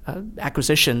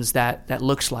acquisitions that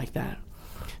looks like that.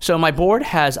 So my board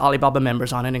has Alibaba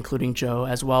members on it, including Joe,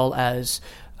 as well as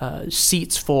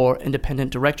seats for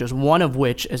independent directors, one of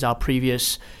which is our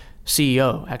previous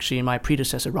CEO, actually my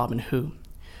predecessor, Robin Hu,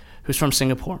 who's from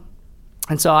Singapore.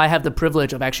 And so I have the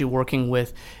privilege of actually working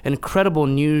with incredible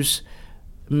news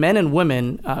men and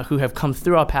women who have come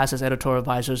through our past as editorial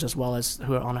advisors, as well as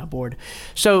who are on our board.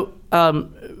 So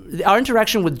our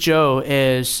interaction with Joe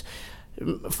is,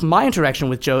 my interaction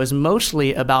with Joe is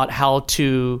mostly about how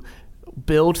to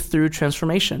build through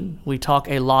transformation. We talk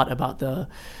a lot about the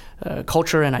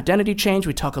culture and identity change.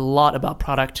 We talk a lot about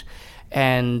product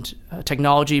and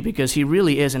technology, because he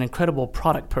really is an incredible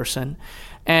product person.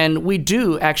 And we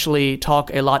do actually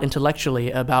talk a lot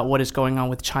intellectually about what is going on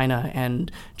with China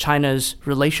and China's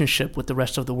relationship with the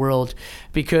rest of the world,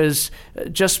 because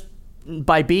just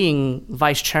by being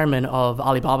vice chairman of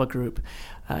Alibaba Group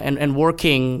and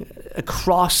working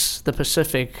across the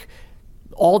Pacific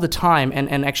all the time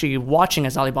and actually watching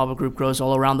as Alibaba Group grows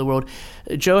all around the world,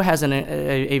 Joe has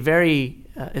a very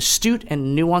astute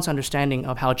and nuanced understanding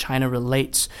of how China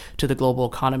relates to the global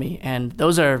economy. And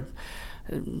those are,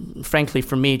 frankly,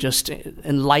 for me, just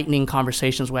enlightening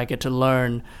conversations where I get to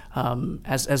learn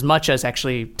as much as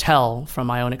actually tell from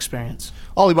my own experience.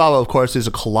 Alibaba, of course, is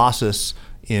a colossus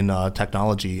in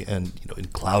technology and in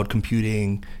cloud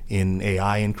computing, in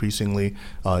AI increasingly,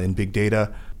 in big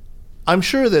data. I'm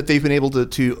sure that they've been able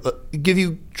to give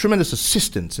you tremendous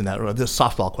assistance in that. This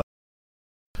softball question.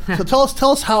 So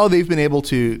tell us how they've been able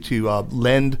to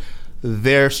lend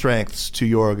their strengths to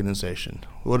your organization.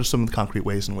 What are some of the concrete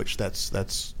ways in which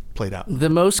that's played out? The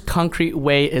most concrete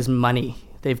way is money.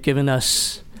 They've given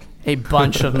us a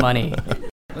bunch of money.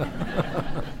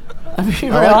 I'm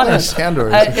being very honest.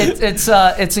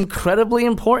 It's incredibly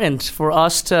important for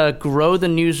us to grow the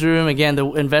newsroom, again,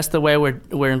 to invest the way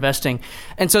we're investing.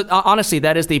 And so honestly,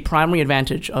 that is the primary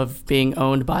advantage of being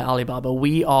owned by Alibaba.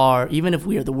 We are, even if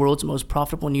we are the world's most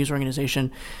profitable news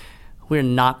organization, we're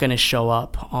not going to show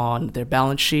up on their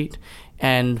balance sheet.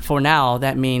 And for now,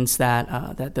 that means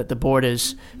that the board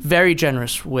is very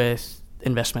generous with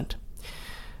investment.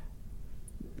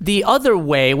 The other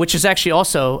way, which is actually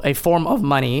also a form of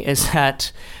money, is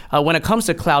that when it comes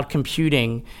to cloud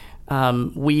computing,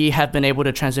 we have been able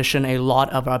to transition a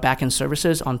lot of our backend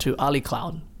services onto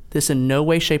AliCloud. This in no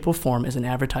way, shape, or form is an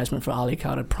advertisement for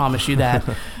AliCloud, I promise you that.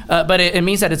 But it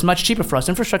means that it's much cheaper for us.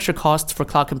 Infrastructure costs for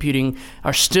cloud computing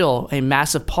are still a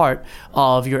massive part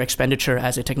of your expenditure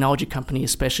as a technology company,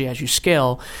 especially as you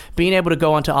scale. Being able to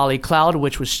go onto AliCloud,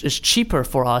 which is cheaper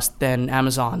for us than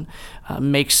Amazon,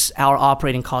 makes our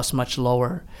operating costs much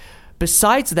lower.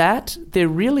 Besides that, there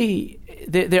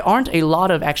aren't a lot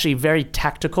of actually very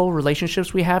tactical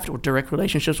relationships we have, or direct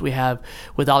relationships we have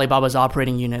with Alibaba's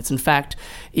operating units. In fact,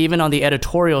 even on the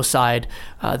editorial side,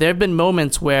 there have been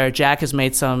moments where Jack has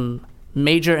made some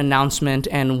major announcement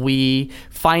and we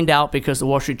find out because the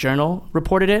Wall Street Journal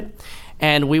reported it.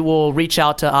 And we will reach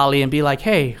out to Ali and be like,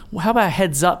 hey, how about a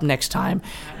heads up next time?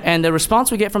 And the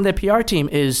response we get from their PR team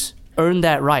is, earn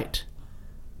that right.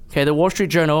 Okay, the Wall Street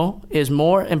Journal is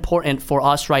more important for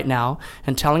us right now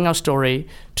and telling our story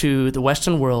to the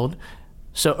Western world.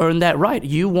 So earn that right.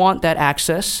 You want that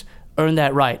access, earn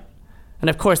that right. And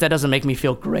of course, that doesn't make me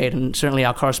feel great. And certainly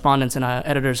our correspondents and our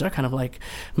editors are kind of like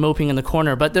moping in the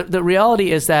corner. But the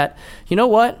reality is that, you know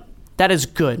what? That is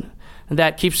good.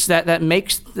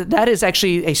 that is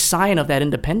actually a sign of that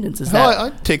independence.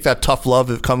 I take that tough love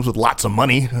that comes with lots of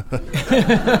money.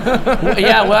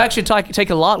 Yeah, we'll actually take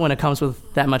a lot when it comes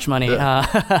with that much money.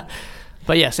 Yeah.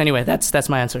 But yes, anyway, that's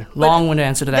my answer. Long-winded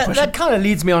answer to that question. That kind of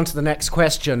leads me on to the next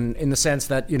question, in the sense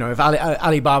that, if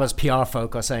Alibaba's PR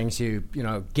folk are saying to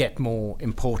you, get more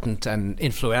important and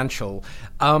influential,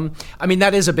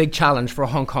 that is a big challenge for a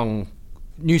Hong Kong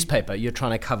newspaper. You're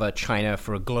trying to cover China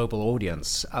for a global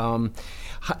audience.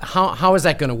 How is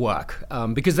that going to work?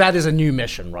 Because that is a new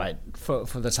mission, right, for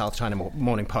the South China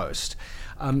Morning Post.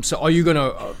 So are you going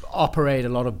to operate a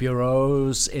lot of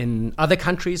bureaus in other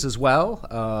countries as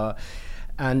well?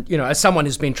 And, as someone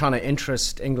who's been trying to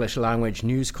interest English language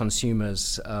news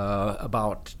consumers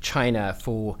about China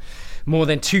for more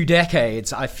than 2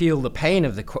 decades, I feel the pain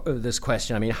of this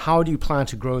question. How do you plan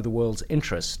to grow the world's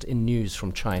interest in news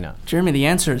from China? Jeremy, the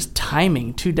answer is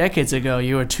timing. 2 decades ago,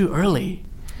 you were too early.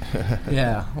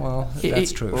 Yeah, well,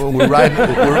 that's true. Well, we're riding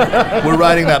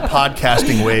that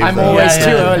podcasting wave. I'm always too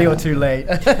early or too late.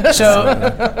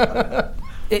 So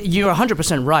you're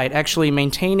 100% right. Actually,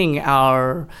 maintaining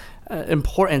our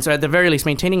importance, or at the very least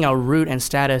maintaining our root and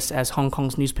status as Hong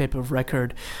Kong's newspaper of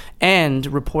record and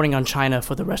reporting on China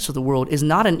for the rest of the world is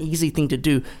not an easy thing to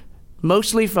do,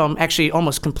 almost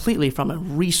completely from a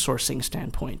resourcing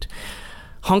standpoint.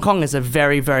 Hong Kong is a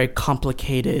very, very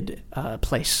complicated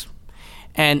place.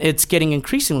 And it's getting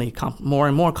increasingly more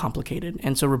and more complicated.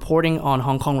 And so reporting on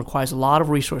Hong Kong requires a lot of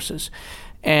resources.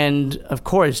 And of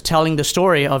course, telling the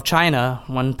story of China,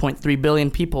 1.3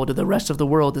 billion people, to the rest of the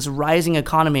world, this rising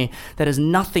economy that is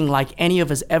nothing like any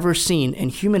of us ever seen in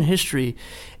human history,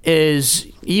 is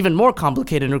even more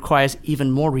complicated and requires even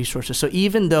more resources. So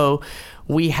even though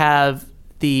we have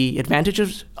the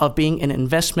advantages of being in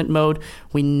investment mode,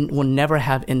 we will never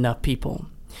have enough people.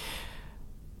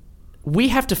 We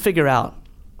have to figure out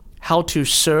how to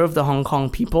serve the Hong Kong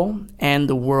people and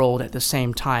the world at the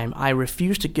same time. I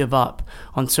refuse to give up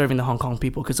on serving the Hong Kong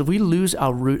people, because if we lose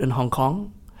our root in Hong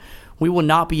Kong, we will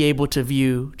not be able to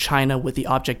view China with the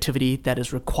objectivity that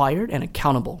is required and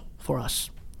accountable for us.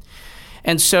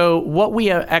 And so what we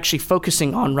are actually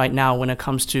focusing on right now when it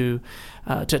comes to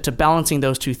balancing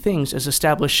those two things is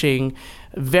establishing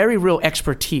very real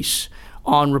expertise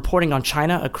on reporting on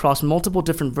China across multiple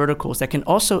different verticals that can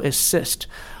also assist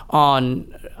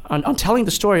on telling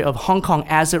the story of Hong Kong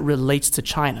as it relates to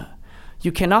China.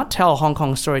 You cannot tell Hong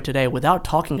Kong's story today without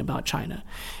talking about China.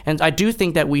 And I do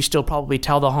think that we still probably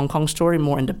tell the Hong Kong story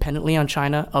more independently of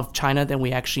China than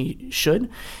we actually should.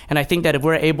 And I think that if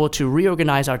we're able to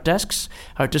reorganize our desks,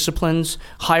 our disciplines,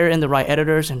 hire in the right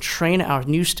editors, and train our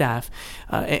new staff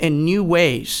in new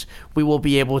ways, we will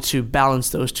be able to balance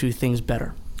those two things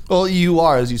better. Well, you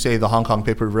are, as you say, the Hong Kong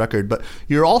paper of record, but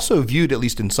you're also viewed, at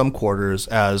least in some quarters,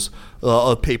 as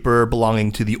a paper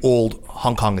belonging to the old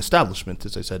Hong Kong establishment,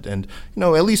 as I said. And,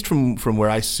 at least from where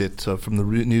I sit, from the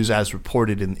news as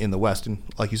reported in the West, and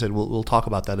like you said, we'll talk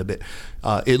about that a bit,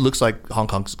 it looks like Hong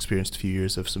Kong's experienced a few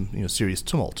years of some serious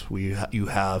tumult. You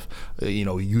have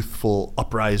youthful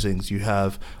uprisings. You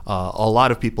have a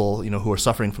lot of people who are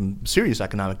suffering from serious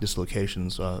economic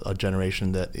dislocations, a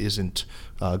generation that isn't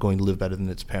going to live better than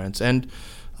its parents. And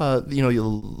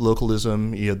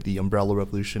localism, the umbrella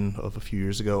revolution of a few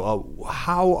years ago.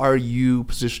 How are you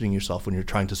positioning yourself when you're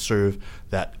trying to serve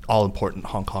that all-important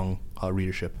Hong Kong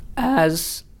readership?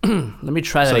 Let me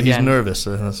try that so again. He's nervous.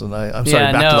 I'm sorry,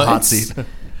 back to the hot seat.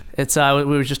 It's we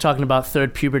were just talking about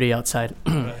third puberty outside.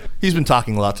 He's been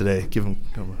talking a lot today.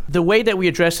 The way that we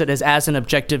address it is as an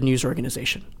objective news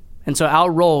organization. And so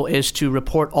our role is to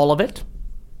report all of it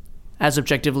as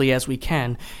objectively as we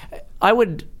can. I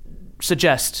would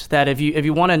suggest that if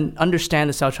you want to understand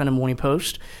the South China Morning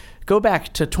Post, go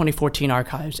back to 2014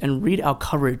 archives and read our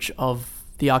coverage of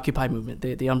the Occupy movement,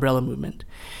 the umbrella movement.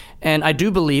 And I do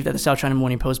believe that the South China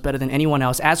Morning Post, better than anyone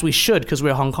else, as we should, because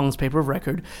we're Hong Kong's paper of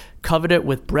record, covered it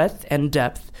with breadth and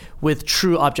depth, with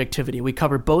true objectivity. We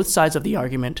covered both sides of the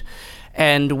argument,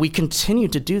 and we continue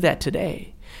to do that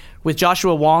today. With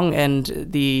Joshua Wong and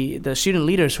the student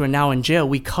leaders who are now in jail,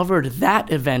 we covered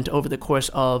that event over the course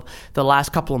of the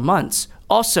last couple of months.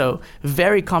 Also,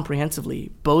 very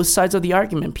comprehensively, both sides of the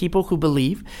argument, people who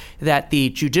believe that the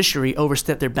judiciary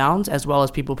overstepped their bounds, as well as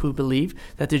people who believe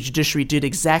that the judiciary did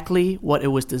exactly what it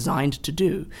was designed to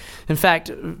do. In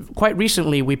fact, quite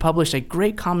recently, we published a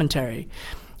great commentary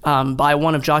by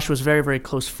one of Joshua's very, very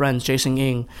close friends, Jason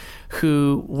Ng,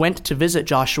 who went to visit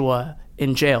Joshua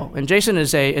in jail. And Jason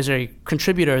is a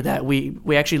contributor that we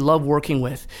actually love working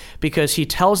with, because he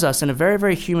tells us in a very,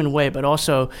 very human way, but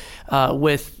also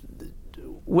with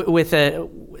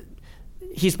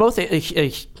he's both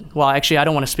well, actually, I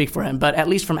don't want to speak for him, but at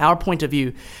least from our point of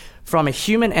view, from a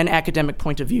human and academic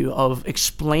point of view of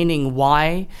explaining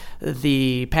why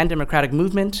the pan-democratic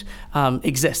movement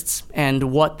exists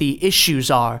and what the issues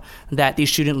are that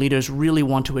these student leaders really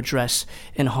want to address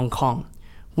in Hong Kong.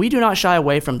 We do not shy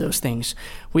away from those things.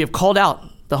 We have called out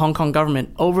the Hong Kong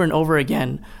government over and over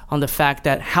again on the fact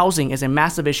that housing is a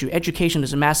massive issue, education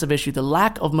is a massive issue, the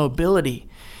lack of mobility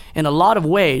in a lot of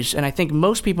ways, and I think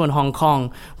most people in Hong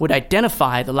Kong would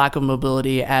identify the lack of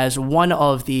mobility as one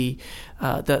of the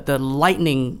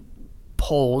lightning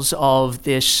poles of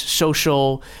this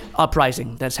social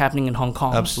uprising that's happening in Hong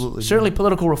Kong. Absolutely. Certainly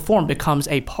political reform becomes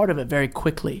a part of it very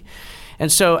quickly. And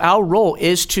so our role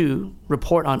is to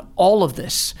report on all of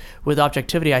this with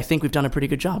objectivity. I think we've done a pretty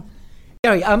good job.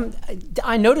 Gary,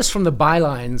 I noticed from the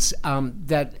bylines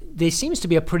that there seems to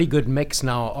be a pretty good mix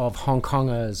now of Hong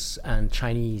Kongers and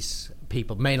Chinese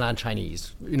people, mainland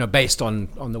Chinese, based on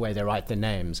the way they write their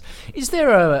names. Is there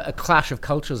a clash of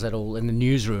cultures at all in the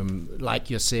newsroom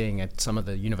like you're seeing at some of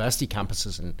the university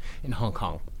campuses in Hong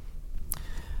Kong?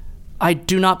 I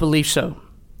do not believe so.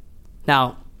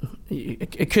 Now,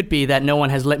 it could be that no one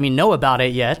has let me know about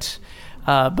it yet,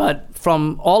 but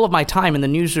from all of my time in the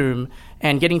newsroom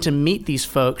and getting to meet these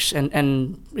folks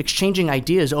and exchanging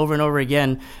ideas over and over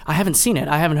again, I haven't seen it.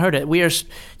 I haven't heard it. We're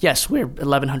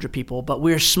 1,100 people, but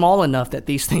we're small enough that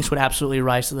these things would absolutely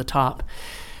rise to the top.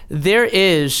 There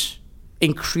is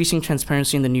increasing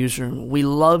transparency in the newsroom. We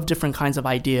love different kinds of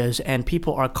ideas, and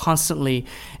people are constantly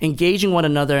engaging one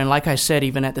another, and like I said,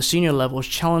 even at the senior levels,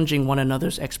 challenging one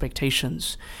another's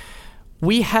expectations.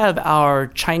 We have our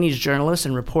Chinese journalists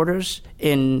and reporters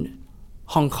in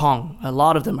Hong Kong. A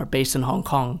lot of them are based in Hong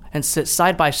Kong and sit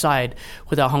side by side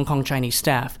with our Hong Kong Chinese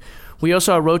staff. We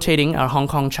also are rotating our Hong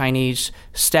Kong Chinese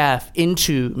staff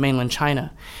into mainland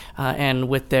China. And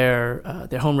with their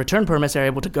home return permits, they're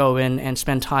able to go in and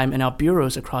spend time in our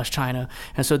bureaus across China.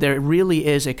 And so there really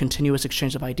is a continuous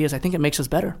exchange of ideas. I think it makes us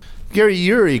better. Gary,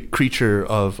 you're a creature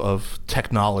of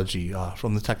technology,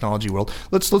 from the technology world.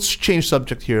 Let's change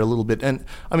subject here a little bit. And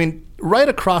I mean, right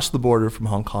across the border from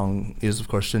Hong Kong is, of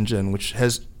course, Shenzhen, which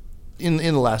has in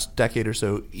the last decade or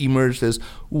so emerged as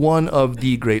one of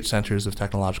the great centers of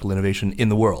technological innovation in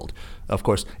the world. Of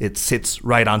course, it sits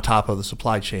right on top of the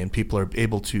supply chain. People are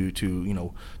able to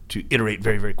iterate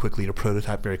very, very quickly, to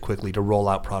prototype very quickly, to roll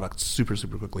out products super,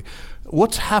 super quickly.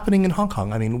 What's happening in Hong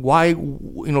Kong? I mean, why,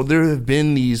 there have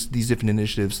been these different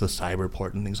initiatives, the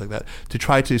Cyberport and things like that, to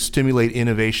try to stimulate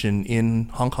innovation in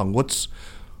Hong Kong. What's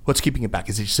keeping it back?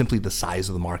 Is it simply the size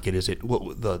of the market? Is it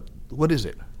what is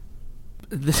it?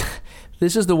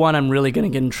 This is the one I'm really going to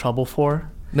get in trouble for.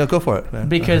 No, go for it, man.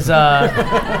 Because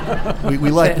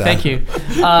we like that. Thank you.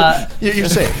 You're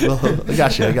safe. Well, I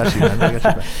got you, man. I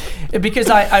got you. Because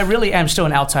I really am still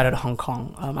an outsider to Hong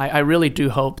Kong. I really do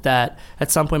hope that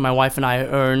at some point my wife and I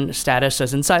earn status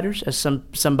as insiders, as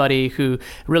somebody who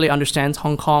really understands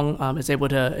Hong Kong, is able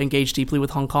to engage deeply with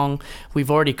Hong Kong. We've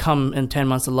already come in 10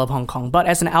 months to love Hong Kong. But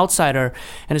as an outsider,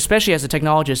 and especially as a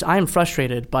technologist, I am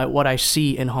frustrated by what I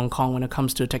see in Hong Kong when it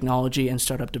comes to technology and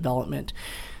startup development.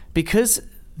 Because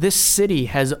this city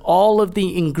has all of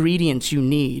the ingredients you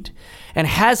need and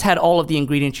has had all of the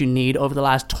ingredients you need over the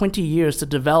last 20 years to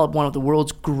develop one of the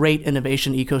world's great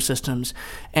innovation ecosystems,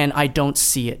 and I don't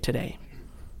see it today.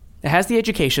 It has the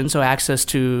education, so access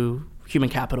to human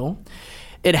capital.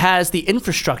 It has the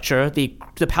infrastructure, the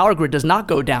power grid does not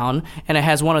go down, and it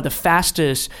has one of the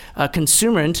fastest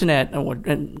consumer internet, or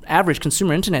average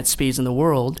consumer internet speeds in the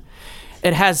world.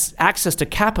 It has access to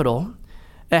capital.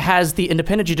 It has the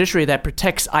independent judiciary that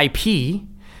protects IP,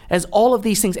 as all of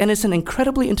these things. And it's an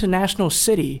incredibly international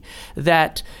city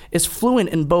that is fluent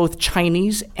in both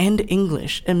Chinese and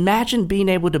English. Imagine being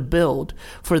able to build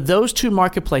for those two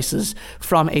marketplaces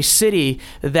from a city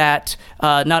that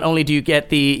not only do you get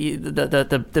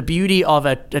the beauty of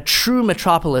a true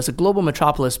metropolis, a global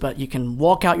metropolis, but you can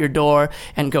walk out your door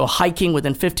and go hiking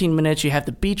within 15 minutes. You have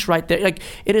the beach right there. Like,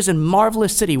 it is a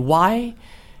marvelous city. Why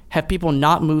have people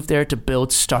not moved there to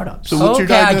build startups? So what's your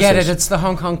diagnosis? I get it. It's the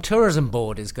Hong Kong Tourism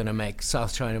Board is going to make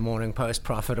South China Morning Post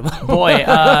profitable. Boy,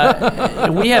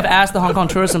 we have asked the Hong Kong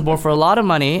Tourism Board for a lot of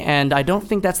money, and I don't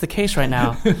think that's the case right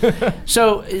now.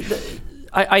 So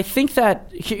I think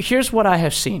that here's what I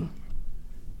have seen.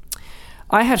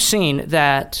 I have seen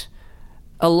that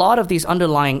a lot of these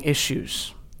underlying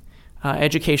issues,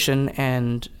 education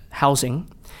and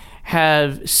housing,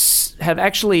 have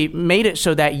actually made it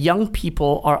so that young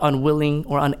people are unwilling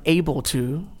or unable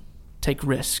to take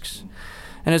risks.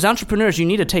 And as entrepreneurs, you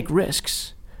need to take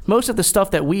risks. Most of the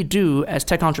stuff that we do as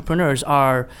tech entrepreneurs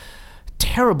are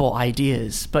terrible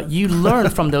ideas, but you learn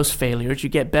from those failures. You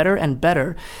get better and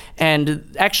better.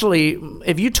 And actually,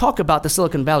 if you talk about the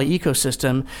Silicon Valley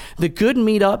ecosystem, the good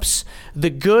meetups, the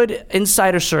good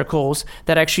insider circles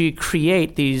that actually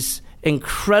create these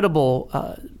incredible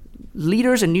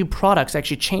leaders and new products that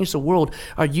actually change the world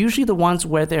are usually the ones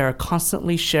where they are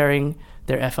constantly sharing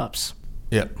their F-ups.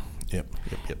 Yep.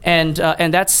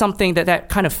 And that's something that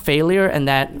kind of failure and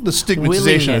that the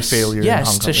stigmatization of failure.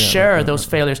 Yes, to share those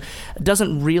failures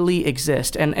doesn't really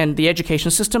exist. And the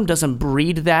education system doesn't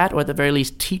breed that, or at the very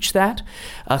least teach that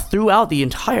throughout the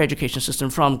entire education system,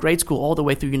 from grade school all the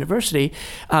way through university.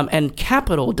 And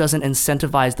capital doesn't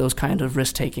incentivize those kind of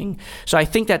risk-taking. So I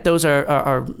think that those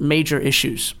are major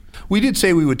issues. We did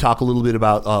say we would talk a little bit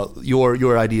about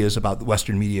your ideas about the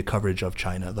Western media coverage of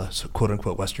China, the quote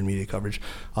unquote Western media coverage.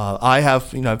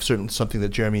 I've certainly something that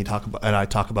Jeremy and I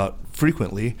talk about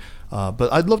frequently,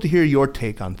 but I'd love to hear your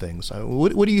take on things.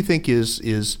 What do you think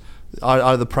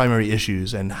are the primary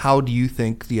issues, and how do you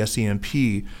think the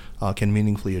SCMP can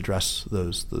meaningfully address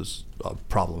those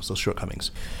problems, those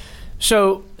shortcomings?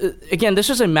 So, again, this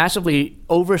is a massively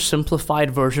oversimplified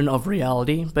version of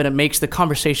reality, but it makes the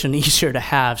conversation easier to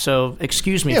have. So,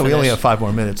 excuse me for this. Yeah, we only have 5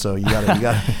 more minutes, so you got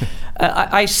it.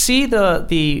 I see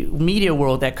the media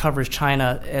world that covers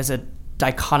China as a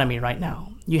dichotomy right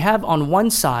now. You have on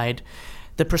one side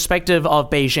the perspective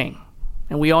of Beijing,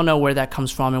 and we all know where that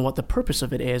comes from and what the purpose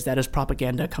of it is. That is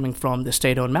propaganda coming from the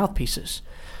state-owned mouthpieces.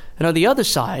 And on the other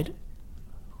side,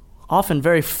 often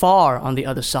very far on the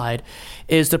other side,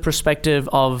 is the perspective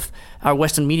of our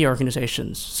Western media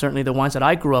organizations, certainly the ones that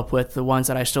I grew up with, the ones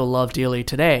that I still love dearly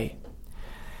today.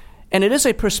 And it is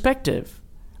a perspective.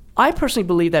 I personally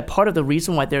believe that part of the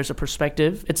reason why there's a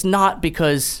perspective, it's not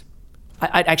because,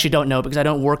 I actually don't know because I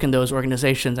don't work in those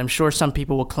organizations. I'm sure some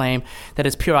people will claim that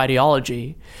it's pure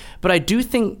ideology. But I do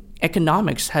think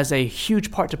economics has a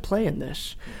huge part to play in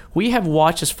this. We have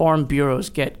watched as foreign bureaus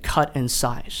get cut in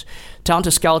size, down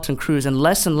to skeleton crews and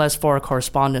less foreign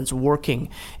correspondents working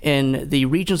in the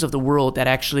regions of the world that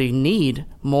actually need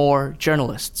more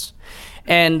journalists.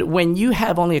 And when you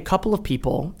have only a couple of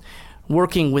people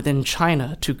working within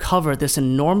China to cover this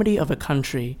enormity of a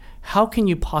country, how can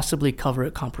you possibly cover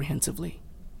it comprehensively?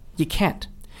 You can't.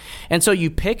 And so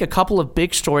you pick a couple of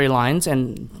big storylines,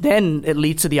 and then it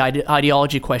leads to the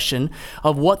ideology question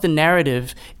of what the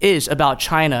narrative is about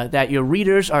China that your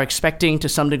readers are expecting to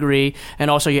some degree,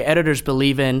 and also your editors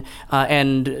believe in,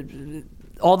 and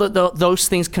all those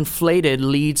things conflated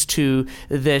leads to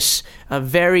this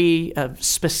very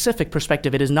specific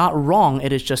perspective. It is not wrong.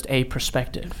 It is just a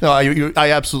perspective. No,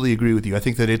 I absolutely agree with you. I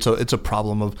think that it's a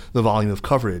problem of the volume of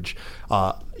coverage.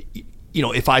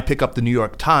 If I pick up the New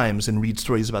York Times and read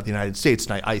stories about the United States,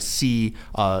 and I see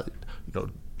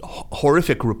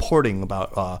horrific reporting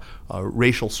about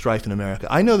racial strife in America,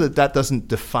 I know that doesn't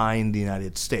define the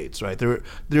United States, right? There are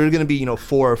going to be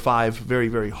 4 or 5 very,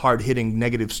 very hard-hitting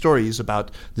negative stories about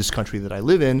this country that I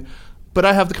live in, but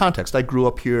I have the context. I grew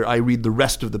up here. I read the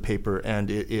rest of the paper,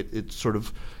 and it sort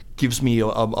of gives me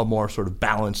a more sort of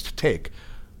balanced take.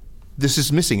 This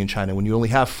is missing in China when you only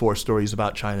have 4 stories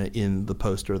about China in the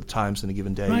Post or the Times in a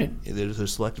given day. Right. They're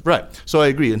selective. Right. So I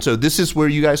agree. And so this is where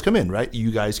you guys come in, right?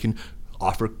 You guys can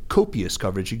offer copious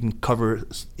coverage. You can cover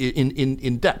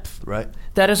in depth, right?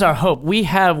 That is our hope. We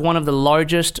have one of the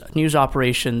largest news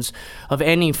operations of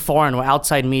any foreign or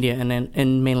outside media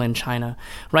in mainland China.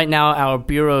 Right now, our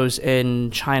bureaus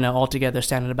in China altogether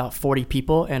stand at about 40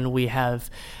 people, and we have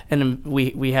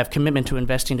commitment to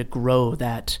investing to grow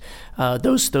that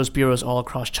those bureaus all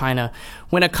across China.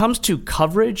 When it comes to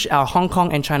coverage, our Hong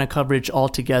Kong and China coverage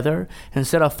altogether,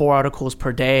 instead of 4 articles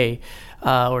per day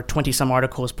or 20-some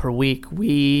articles per week,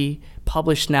 we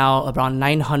publish now around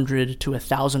 900 to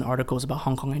 1,000 articles about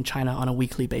Hong Kong and China on a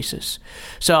weekly basis.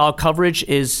 So our coverage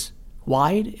is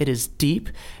wide, it is deep,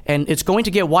 and it's going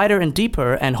to get wider and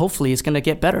deeper, and hopefully it's going to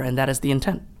get better, and that is the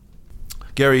intent.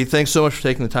 Gary, thanks so much for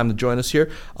taking the time to join us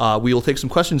here. We will take some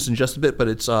questions in just a bit, but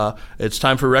it's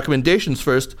time for recommendations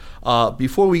first.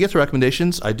 Before we get to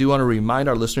recommendations, I do want to remind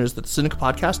our listeners that the Sinica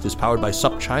Podcast is powered by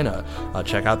SupChina.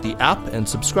 Check out the app and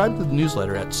subscribe to the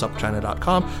newsletter at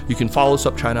supchina.com. You can follow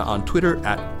SupChina on Twitter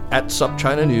at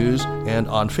SupChinaNews and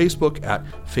on Facebook at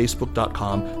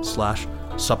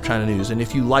facebook.com/SupChina News. And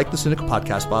if you like the Sinica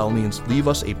Podcast, by all means, leave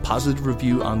us a positive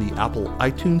review on the Apple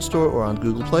iTunes Store or on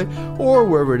Google Play or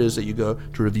wherever it is that you go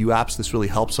to review apps. This really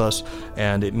helps us,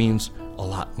 and it means a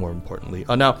lot more importantly.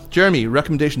 Now, Jeremy,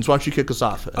 recommendations. Why don't you kick us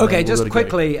off? Okay, just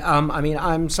quickly.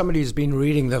 I'm somebody who's been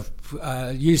reading the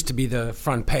used to be the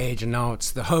front page, and now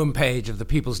it's the home page of the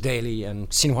People's Daily and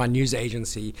Xinhua News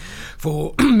Agency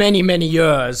for many, many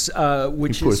years,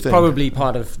 which is probably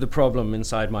part of the problem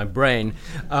inside my brain.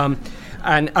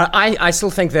 And I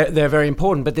still think they're very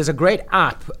important, but there's a great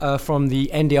app from the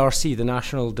NDRC, the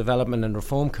National Development and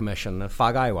Reform Commission,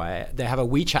 Fagaiwai. They have a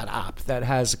WeChat app that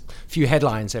has a few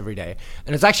headlines every day.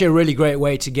 And it's actually a really great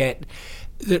way to get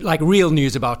like real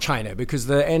news about China, because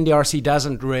the NDRC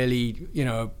doesn't really,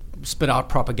 spit out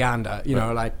propaganda,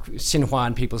 like Xinhua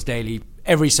and People's Daily.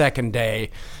 Every second day,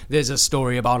 there's a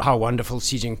story about how wonderful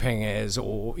Xi Jinping is,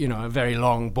 or, a very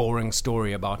long, boring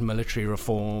story about military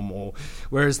reform,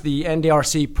 whereas the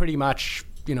NDRC pretty much,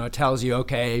 tells you,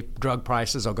 okay, drug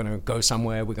prices are going to go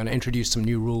somewhere, we're going to introduce some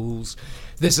new rules,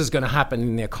 this is going to happen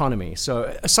in the economy.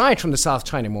 So aside from the South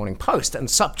China Morning Post and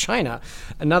SupChina,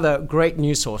 another great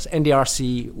news source,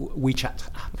 NDRC WeChat.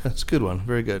 That's a good one.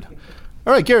 Very good.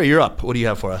 All right, Gary, you're up. What do you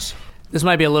have for us? This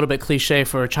might be a little bit cliche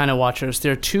for China watchers.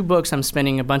 There are two books I'm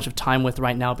spending a bunch of time with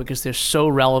right now because they're so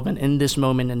relevant in this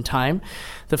moment in time.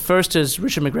 The first is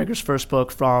Richard McGregor's first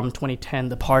book from 2010,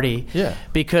 The Party. Yeah.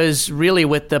 Because really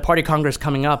with the Party Congress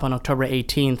coming up on October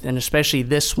 18th, and especially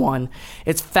this one,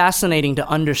 it's fascinating to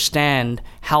understand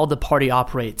how the party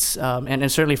operates. And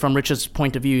certainly from Richard's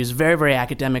point of view, he's very, very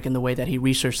academic in the way that he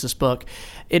researched this book.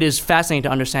 It is fascinating to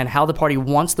understand how the party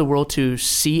wants the world to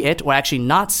see it, or actually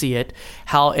not see it,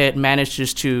 how it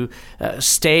manages to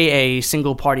stay a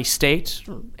single party state,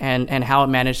 and how it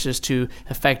manages to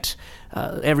affect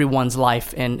everyone's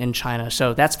life in China.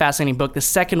 So that's a fascinating book. The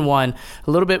second one,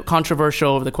 a little bit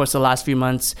controversial over the course of the last few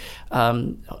months.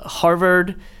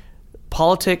 Harvard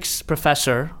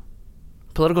political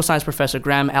science professor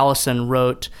Graham Allison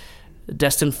wrote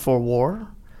Destined for War,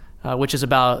 which is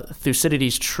about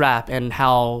Thucydides' trap and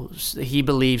how he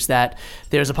believes that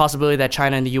there's a possibility that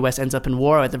China and the U.S. ends up in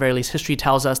war. At the very least, history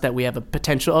tells us that we have a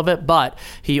potential of it, but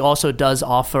he also does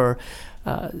offer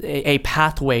a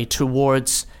pathway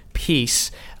towards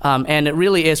peace. And it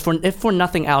really is, if for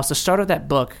nothing else, the start of that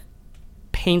book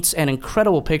paints an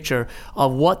incredible picture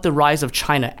of what the rise of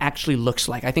China actually looks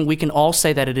like. I think we can all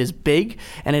say that it is big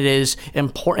and it is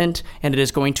important and it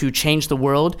is going to change the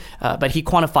world, but he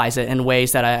quantifies it in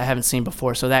ways that I haven't seen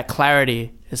before. So that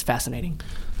clarity is fascinating.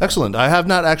 Excellent. I have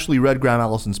not actually read Graham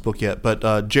Allison's book yet,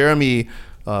 but Jeremy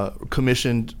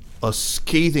commissioned a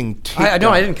scathing take. I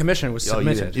didn't commission it. Was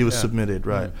submitted. It was submitted,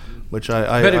 right? Mm-hmm. Which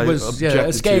but it was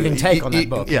a scathing take on that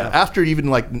book. Yeah, after even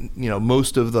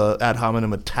most of the ad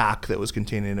hominem attack that was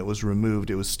contained in it was removed,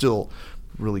 it was still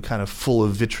really kind of full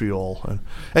of vitriol.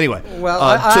 Anyway, well,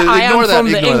 I am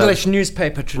from the English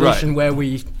newspaper tradition where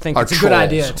we think it's a good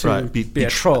idea to be a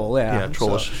troll. Yeah,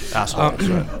 trollish assholes.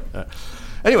 Right.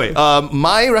 Anyway,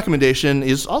 my recommendation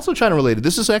is also China related.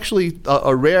 This is actually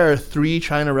a rare 3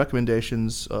 China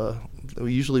recommendations.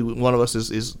 Usually one of us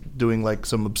is doing like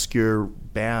some obscure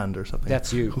band or something.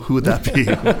 That's you. Who would that be?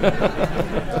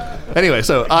 Anyway,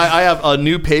 so I have a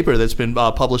new paper that's been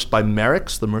published by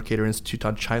MERICS, the Mercator Institute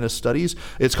on China Studies.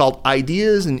 It's called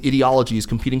Ideas and Ideologies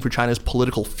Competing for China's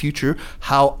Political Future,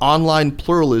 How Online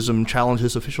Pluralism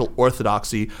Challenges Official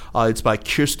Orthodoxy. It's by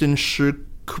Kirsten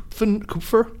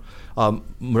Kupfer,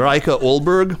 Mareike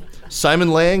Olberg,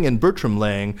 Simon Lang, and Bertram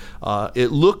Lang.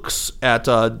 It looks at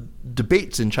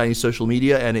debates in Chinese social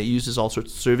media, and it uses all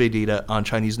sorts of survey data on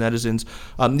Chinese netizens.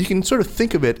 You can sort of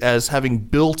think of it as having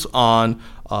built on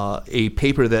a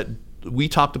paper that we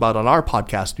talked about on our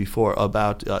podcast before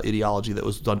about ideology that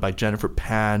was done by Jennifer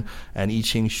Pan and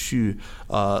Yiqing Xu.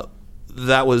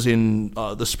 That was in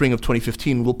the spring of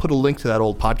 2015. We'll put a link to that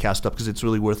old podcast up because it's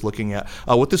really worth looking at.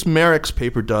 What this MERICS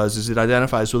paper does is it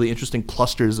identifies really interesting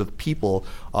clusters of people.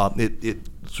 It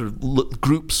sort of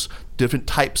groups different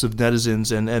types of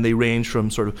netizens, and they range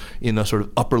from sort of in the sort of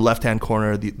upper left-hand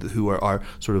corner, who are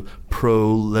sort of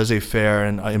pro-laissez-faire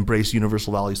and embrace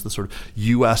universal values, the sort of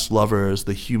U.S. lovers,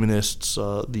 the humanists,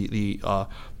 the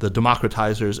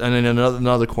democratizers, and in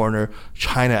another corner,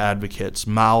 China advocates,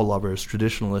 Mao lovers,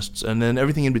 traditionalists, and then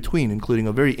everything in between, including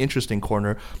a very interesting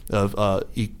corner of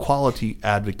equality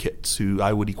advocates, who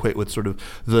I would equate with sort of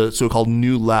the so-called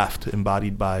New Left,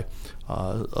 embodied by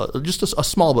just a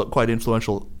small but quite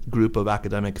influential group of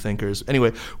academic thinkers.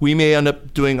 Anyway, we may end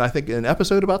up doing, I think, an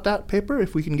episode about that paper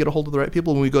if we can get a hold of the right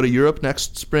people when we go to Europe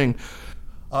next spring.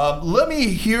 Let me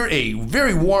hear a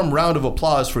very warm round of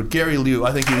applause for Gary Liu.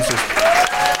 I think he was just...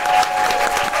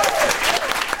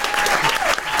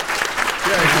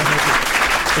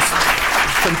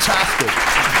 It's fantastic.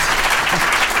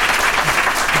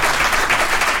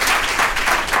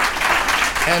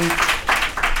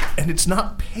 and it's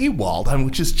not paywalled,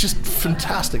 which is just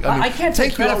fantastic. I can't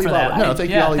take credit for that. No, thank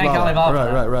you,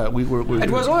 Alibaba.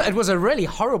 Right. It was a really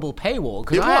horrible paywall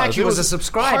because I actually was a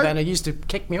subscriber and it used to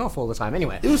kick me off all the time.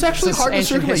 Anyway, it was actually hard to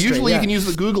circulate. Usually you can use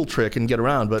the Google trick and get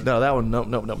around, but no, that one,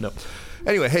 no.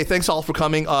 Anyway, hey, thanks all for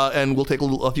coming, and we'll take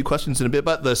a few questions in a bit.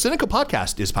 But the Sinica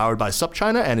podcast is powered by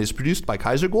SupChina and is produced by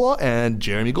Kaiser Kuo and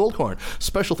Jeremy Goldhorn.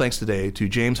 Special thanks today to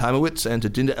James Heimowitz and to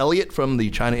Dinda Elliott from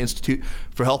the China Institute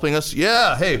for helping us.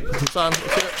 Yeah, hey, Hassan.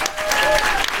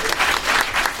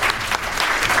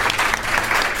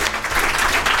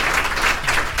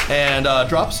 And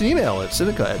drop us an email at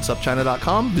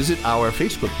sinica@supchina.com. Visit our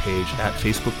Facebook page at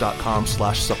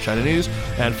facebook.com/SupChinaNews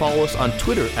and follow us on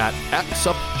Twitter at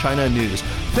SupChinaNews.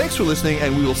 Thanks for listening,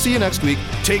 and we will see you next week.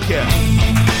 Take care.